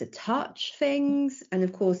places to touch things. And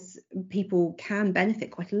of course, people can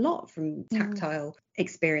benefit quite a lot from tactile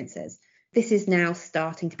experiences. This is now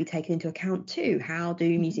starting to be taken into account too. How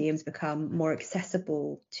do museums become more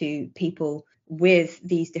accessible to people with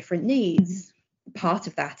these different needs? Part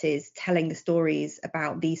of that is telling the stories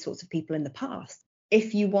about these sorts of people in the past.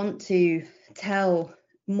 If you want to tell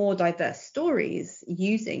more diverse stories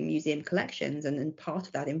using museum collections, and part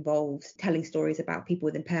of that involves telling stories about people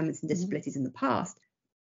with impairments and disabilities in the past,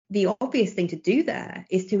 the obvious thing to do there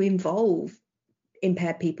is to involve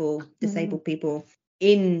impaired people, disabled people,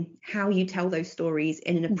 in how you tell those stories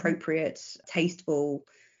in an appropriate, tasteful,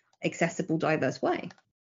 accessible, diverse way.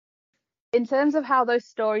 In terms of how those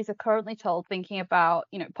stories are currently told, thinking about,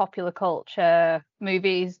 popular culture,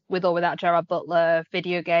 movies with or without Gerard Butler,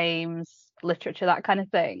 video games, literature, that kind of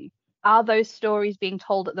thing, are those stories being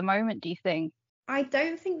told at the moment, do you think? I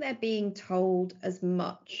don't think they're being told as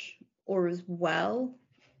much or as well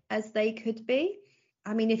as they could be.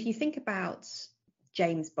 I mean, if you think about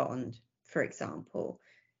James Bond, for example,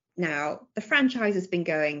 now the franchise has been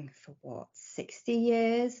going for 60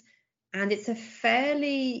 years, and it's a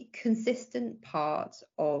fairly consistent part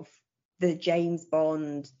of the James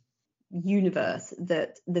Bond universe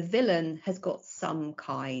that the villain has got some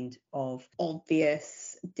kind of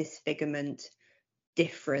obvious disfigurement,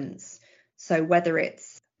 difference. So whether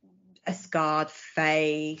it's a scarred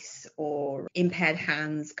face or impaired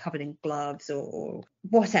hands covered in gloves or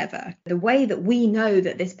whatever, the way that we know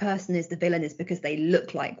that this person is the villain is because they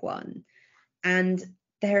look like one. And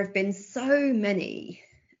there have been so many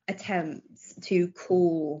attempts to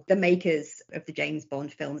call the makers of the James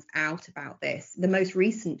Bond films out about this. The most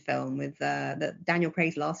recent film with Daniel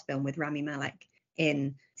Craig's last film with Rami Malek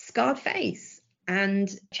in scarred face and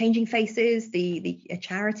Changing Faces, a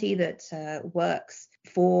charity that works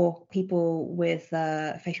for people with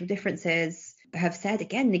facial differences, have said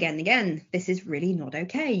again and again and again, this is really not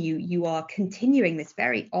okay. You are continuing this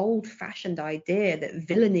very old-fashioned idea that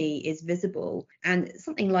villainy is visible. And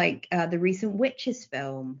something like the recent Witches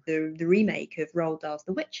film, the remake of Roald Dahl's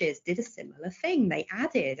The Witches, did a similar thing. They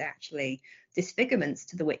added actually disfigurements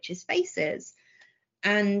to the witches' faces.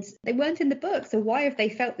 And they weren't in the book. So why have they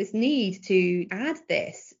felt this need to add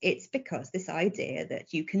this? It's because this idea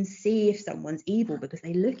that you can see if someone's evil because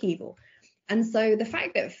they look evil. And so the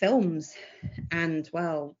fact that films and,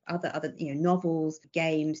 well, other novels,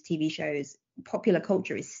 games, TV shows, popular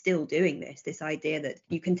culture is still doing this idea that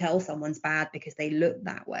you can tell someone's bad because they look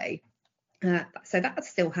that way. So that's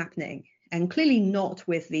still happening. And clearly not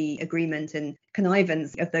with the agreement and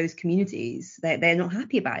connivance of those communities. They're not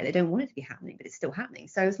happy about it. They don't want it to be happening, but it's still happening.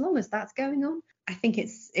 So as long as that's going on, I think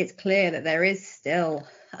it's clear that there is still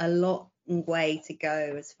a long way to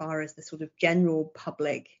go as far as the sort of general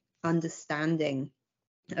public understanding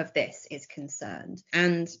of this is concerned.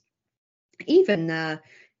 And even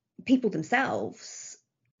people themselves,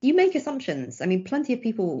 you make assumptions. I mean, plenty of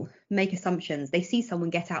people make assumptions. They see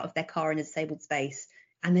someone get out of their car in a disabled space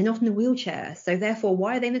and they're not in a wheelchair. So therefore,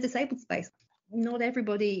 why are they in a disabled space? Not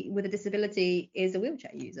everybody with a disability is a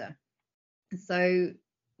wheelchair user. So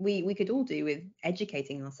we could all do with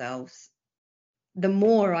educating ourselves. The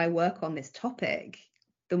more I work on this topic,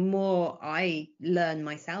 the more I learn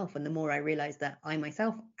myself and the more I realize that I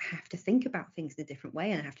myself have to think about things in a different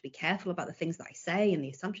way and I have to be careful about the things that I say and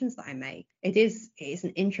the assumptions that I make. It is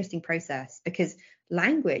an interesting process because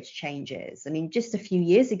language changes. I mean, just a few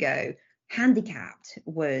years ago, handicapped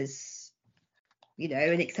was,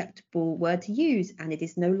 an acceptable word to use, and it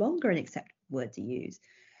is no longer an acceptable word to use.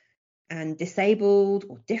 And disabled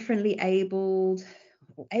or differently abled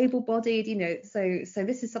or able-bodied, so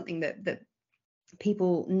this is something that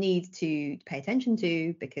people need to pay attention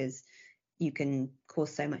to because you can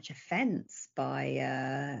cause so much offense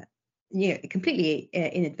by completely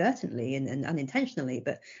inadvertently and unintentionally.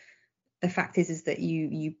 But the fact is that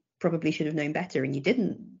you probably should have known better and you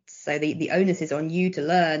didn't. So the onus is on you to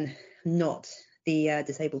learn, not the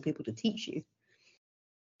disabled people to teach you.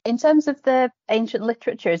 In terms of the ancient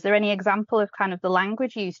literature, is there any example of kind of the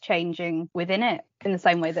language used changing within it in the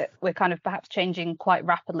same way that we're kind of perhaps changing quite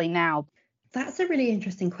rapidly now? That's a really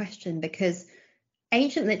interesting question because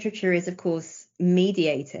ancient literature is, of course,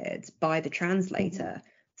 mediated by the translator.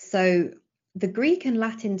 So the Greek and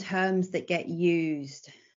Latin terms that get used,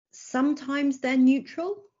 sometimes they're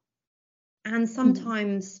neutral and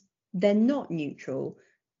sometimes they're not neutral.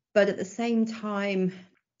 But at the same time,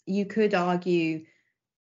 you could argue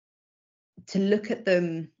to look at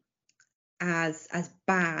them as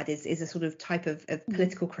bad is a sort of type of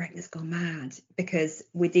political correctness gone mad, because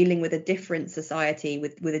we're dealing with a different society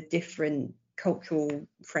with a different cultural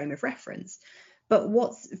frame of reference. But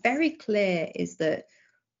what's very clear is that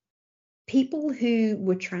people who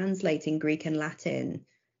were translating Greek and Latin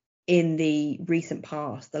in the recent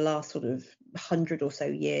past, the last sort of 100 or so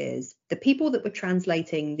years, the people that were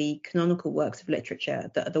translating the canonical works of literature,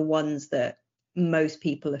 that are the ones that most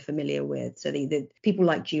people are familiar with, so the people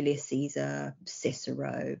like Julius Caesar,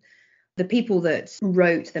 Cicero, the people that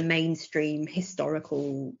wrote the mainstream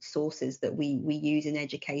historical sources that we use in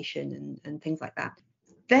education and things like that,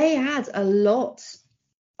 they add a lot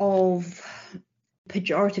of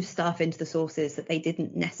pejorative stuff into the sources that they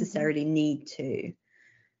didn't necessarily need to,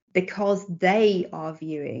 because they are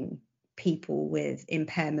viewing people with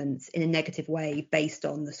impairments in a negative way based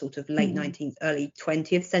on the sort of late 19th, early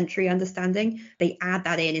 20th century understanding. They add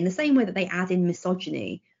that in the same way that they add in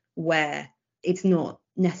misogyny, where it's not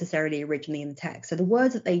necessarily originally in the text. So the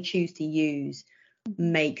words that they choose to use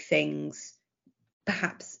make things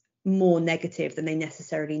perhaps more negative than they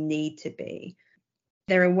necessarily need to be.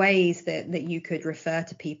 There are ways that you could refer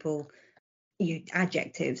to people,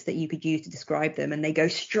 adjectives that you could use to describe them, and they go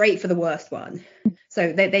straight for the worst one.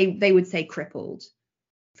 So they would say crippled,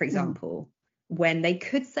 for example, when they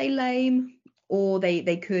could say lame, or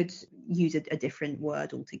they could use a different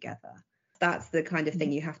word altogether. That's the kind of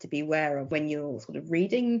thing you have to be aware of when you're sort of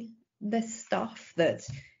reading this stuff, that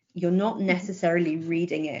you're not necessarily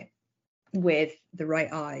reading it with the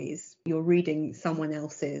right eyes. You're reading someone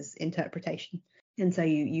else's interpretation. And so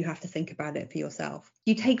you have to think about it for yourself.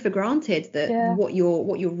 You take for granted that what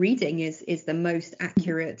you're reading is the most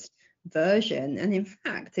accurate version, and in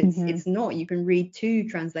fact it's not. You can read two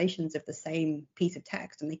translations of the same piece of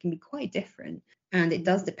text and they can be quite different, and it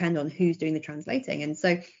does depend on who's doing the translating. And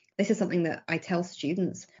so this is something that I tell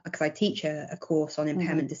students, because I teach a course on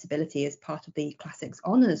impairment disability as part of the Classics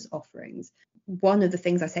Honours offerings. One of the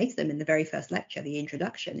things I say to them in the very first lecture, the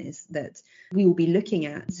introduction, is that we will be looking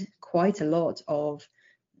at quite a lot of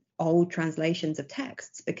old translations of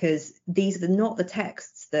texts, because these are not the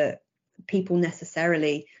texts that people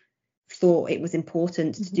necessarily thought it was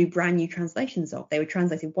important to do brand new translations of. They were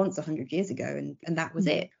translated once 100 years ago, and that was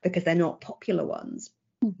it, because they're not popular ones.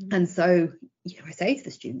 And so, I say to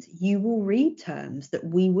the students, you will read terms that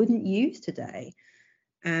we wouldn't use today,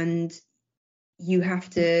 and you have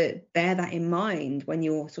to bear that in mind when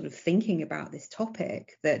you're sort of thinking about this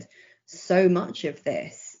topic, that so much of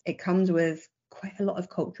this, it comes with quite a lot of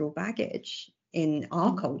cultural baggage in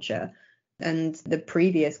our culture and the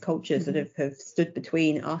previous cultures that have stood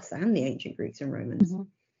between us and the ancient Greeks and Romans.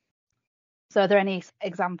 So are there any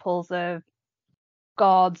examples of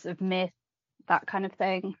gods, of myth, that kind of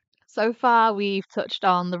thing? So far, we've touched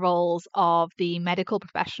on the roles of the medical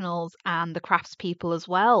professionals and the craftspeople as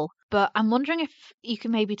well. But I'm wondering if you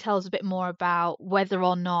can maybe tell us a bit more about whether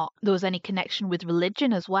or not there was any connection with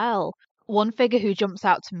religion as well. One figure who jumps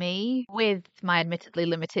out to me, with my admittedly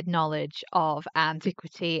limited knowledge of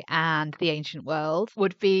antiquity and the ancient world,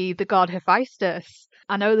 would be the god Hephaestus.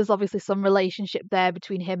 I know there's obviously some relationship there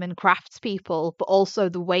between him and craftspeople, but also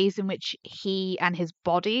the ways in which he and his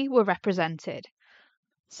body were represented.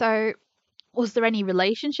 So, was there any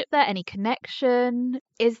relationship there, any connection?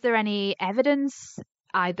 Is there any evidence,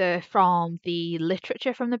 either from the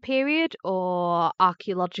literature from the period or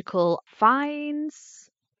archaeological finds?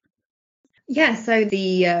 Yeah, so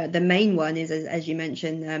the main one is, as you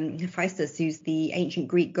mentioned, Hephaestus, who's the ancient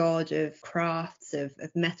Greek god of crafts, of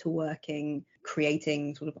metalworking,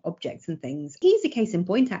 creating sort of objects and things. He's a case in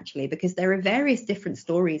point, actually, because there are various different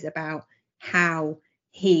stories about how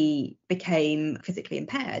he became physically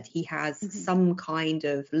impaired. He has some kind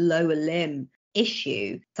of lower limb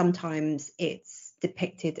issue. Sometimes it's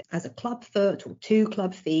depicted as a club foot or two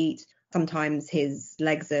club feet. Sometimes his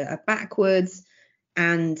legs are backwards.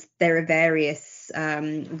 And there are various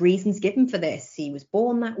reasons given for this. He was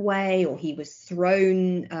born that way, or he was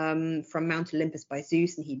thrown from Mount Olympus by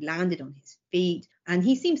Zeus and he landed on his feet. And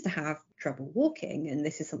he seems to have trouble walking. And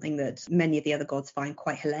this is something that many of the other gods find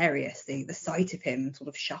quite hilarious, the sight of him sort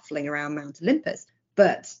of shuffling around Mount Olympus.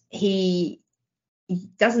 But he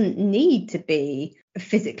doesn't need to be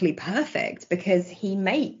physically perfect, because he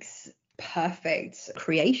makes perfect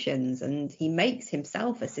creations and he makes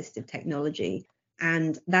himself assistive technology.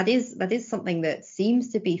 And that is something that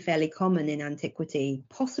seems to be fairly common in antiquity,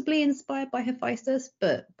 possibly inspired by Hephaestus,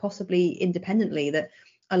 but possibly independently, that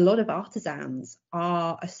a lot of artisans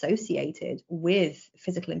are associated with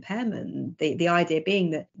physical impairment. The idea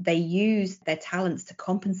being that they use their talents to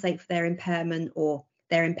compensate for their impairment, or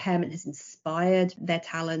their impairment has inspired their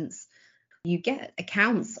talents. You get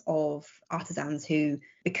accounts of artisans who,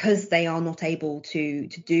 because they are not able to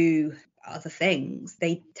do other things,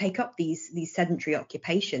 they take up these sedentary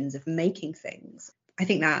occupations of making things. I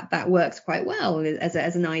think that works quite well as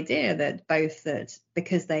an idea, that both that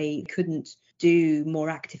because they couldn't do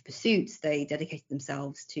more active pursuits, they dedicated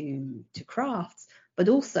themselves to crafts, but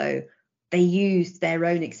also they used their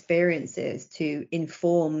own experiences to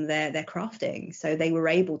inform their crafting. So they were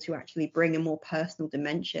able to actually bring a more personal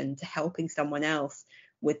dimension to helping someone else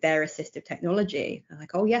with their assistive technology. And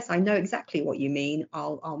like, oh yes, I know exactly what you mean.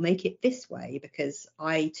 I'll make it this way because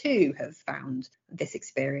I too have found this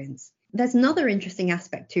experience. There's another interesting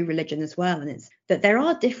aspect to religion as well, and it's that there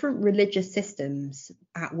are different religious systems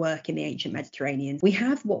at work in the ancient Mediterranean. We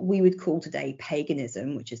have what we would call today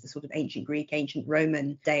paganism, which is the sort of ancient Greek, ancient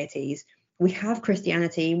Roman deities. We have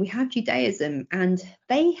Christianity, we have Judaism, and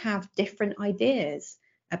they have different ideas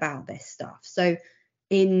about this stuff. So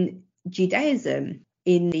in Judaism,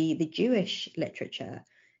 in the Jewish literature,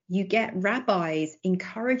 you get rabbis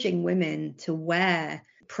encouraging women to wear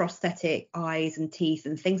prosthetic eyes and teeth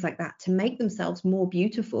and things like that to make themselves more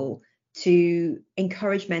beautiful, to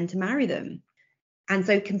encourage men to marry them. And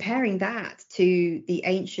so comparing that to the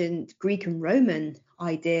ancient Greek and Roman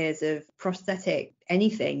ideas of prosthetic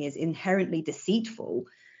anything is inherently deceitful,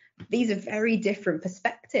 These are very different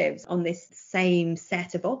perspectives on this same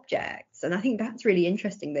set of objects. And I think that's really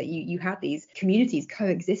interesting that you have these communities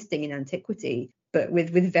coexisting in antiquity, but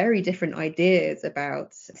with very different ideas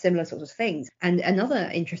about similar sorts of things. And another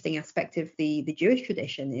interesting aspect of the Jewish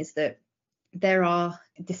tradition is that there are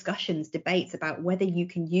discussions, debates about whether you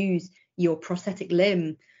can use your prosthetic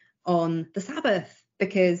limb on the Sabbath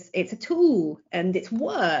because it's a tool and it's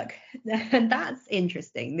work. And that's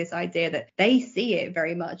interesting, this idea that they see it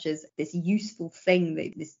very much as this useful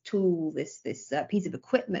thing, this tool, this piece of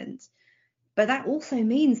equipment. But that also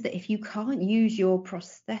means that if you can't use your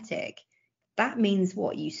prosthetic, that means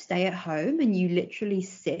what? You stay at home and you literally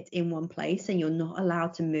sit in one place and you're not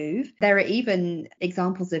allowed to move. There are even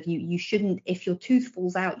examples of you shouldn't, if your tooth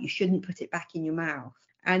falls out, you shouldn't put it back in your mouth.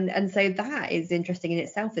 And so that is interesting in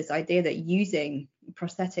itself, this idea that using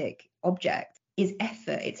prosthetic objects is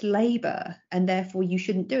effort, it's labor, and therefore you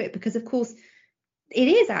shouldn't do it, because of course it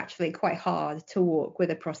is actually quite hard to walk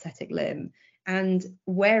with a prosthetic limb. And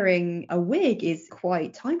wearing a wig is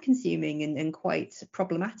quite time consuming and quite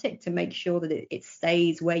problematic to make sure that it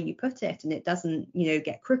stays where you put it and it doesn't,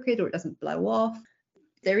 get crooked or it doesn't blow off.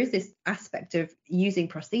 There is this aspect of using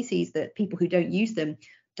prostheses that people who don't use them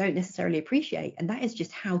don't necessarily appreciate. And that is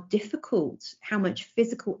just how difficult, how much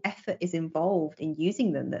physical effort is involved in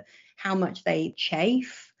using them, that how much they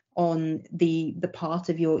chafe on the part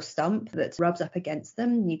of your stump that rubs up against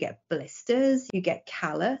them. You get blisters, you get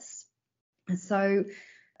callus. And so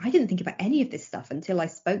I didn't think about any of this stuff until I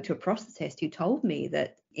spoke to a prosthetist who told me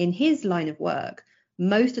that in his line of work,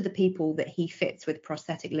 most of the people that he fits with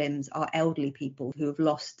prosthetic limbs are elderly people who have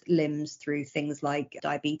lost limbs through things like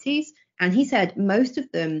diabetes. And he said most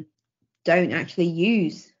of them don't actually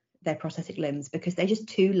use their prosthetic limbs because they're just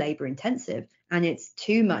too labor intensive and it's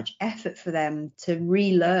too much effort for them to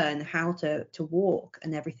relearn how to walk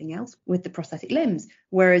and everything else with the prosthetic limbs.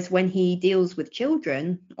 Whereas when he deals with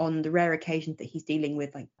children, on the rare occasions that he's dealing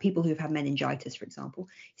with, like people who've had meningitis, for example,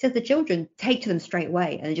 he says the children take to them straight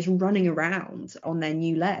away and are just running around on their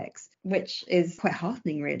new legs, which is quite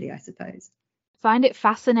heartening, really, I suppose. Find it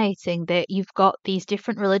fascinating that you've got these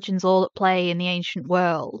different religions all at play in the ancient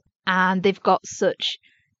world, and they've got such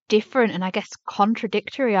different and I guess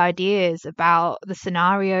contradictory ideas about the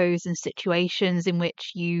scenarios and situations in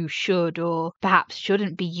which you should or perhaps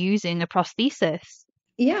shouldn't be using a prosthesis.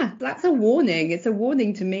 Yeah, that's a warning. It's a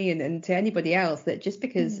warning to me and to anybody else that just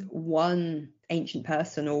because one ancient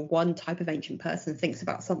person or one type of ancient person thinks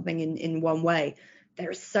about something in one way, there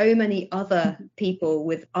are so many other people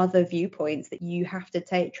with other viewpoints that you have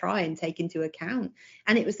to try and take into account.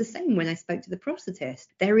 And it was the same when I spoke to the prosthetist.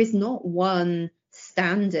 There is not one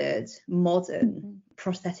standard modern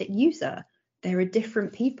prosthetic user. There are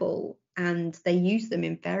different people and they use them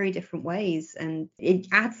in very different ways, and it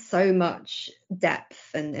adds so much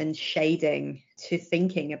depth and shading to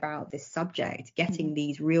thinking about this subject, getting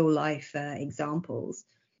these real life examples.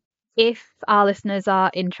 If our listeners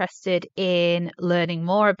are interested in learning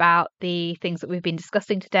more about the things that we've been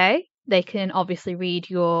discussing today, they can obviously read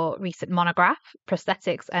your recent monograph,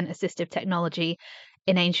 Prosthetics and Assistive Technology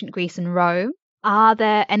in Ancient Greece and Rome. Are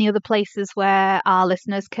there any other places where our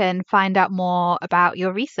listeners can find out more about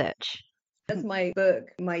your research? That's my book,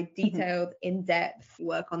 my detailed, in-depth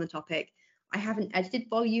work on the topic. I have an edited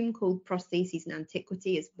volume called Prostheses and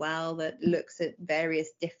Antiquity as well that looks at various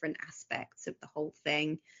different aspects of the whole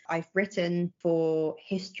thing. I've written for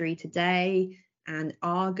History Today and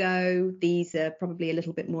Argo. These are probably a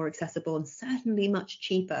little bit more accessible and certainly much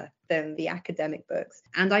cheaper than the academic books.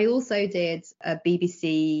 And I also did a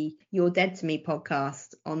BBC You're Dead to Me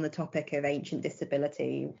podcast on the topic of ancient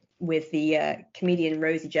disability with the comedian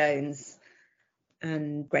Rosie Jones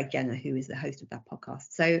and Greg Jenner, who is the host of that podcast.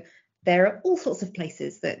 So there are all sorts of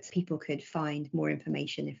places that people could find more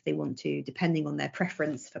information if they want to, depending on their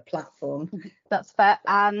preference for platform. That's fair.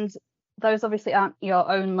 And those obviously aren't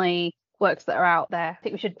your only works that are out there. I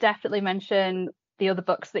think we should definitely mention the other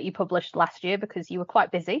books that you published last year because you were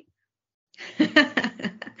quite busy.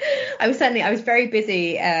 I was very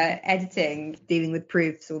busy editing, dealing with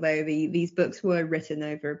proofs, although these books were written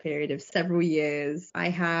over a period of several years. I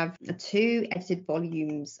have 2 edited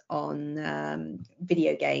volumes on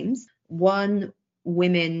video games, one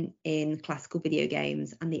women in classical video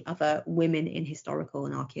games and the other women in historical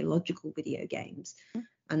and archaeological video games.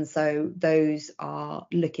 And so those are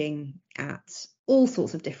looking at all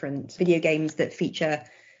sorts of different video games that feature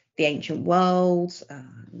the ancient world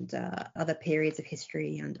and other periods of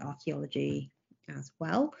history and archaeology as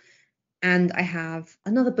well. And I have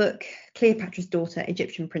another book, Cleopatra's Daughter,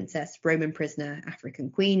 Egyptian Princess, Roman Prisoner, African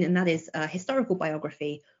Queen, and that is a historical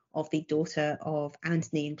biography of the daughter of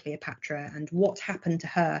Antony and Cleopatra and what happened to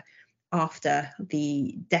her after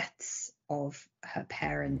the deaths of her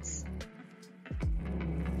parents.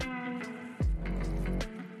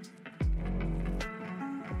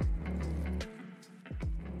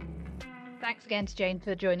 Thanks again to Jane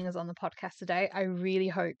for joining us on the podcast today. I really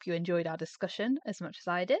hope you enjoyed our discussion as much as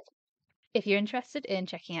I did. If you're interested in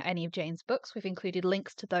checking out any of Jane's books, we've included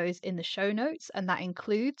links to those in the show notes, and that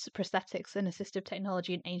includes Prosthetics and Assistive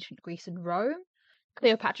Technology in Ancient Greece and Rome,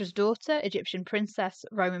 Cleopatra's Daughter, Egyptian Princess,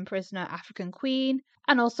 Roman Prisoner, African Queen,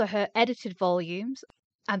 and also her edited volumes,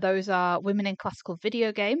 and those are Women in Classical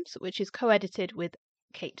Video Games, which is co-edited with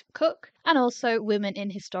Kate Cook, and also Women in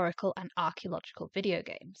Historical and Archaeological Video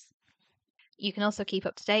Games. You can also keep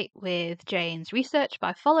up to date with Jane's research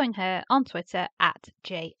by following her on Twitter at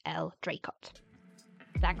JLDraycott.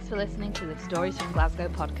 Thanks for listening to the Stories from Glasgow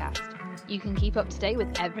podcast. You can keep up to date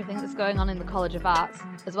with everything that's going on in the College of Arts,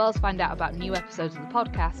 as well as find out about new episodes of the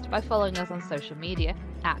podcast by following us on social media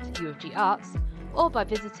at U of G Arts, or by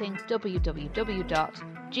visiting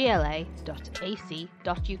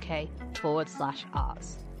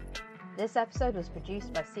www.gla.ac.uk/arts. This episode was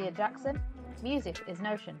produced by Sia Jackson. Music is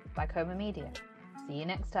Notion by Coma Media. See you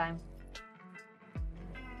next time.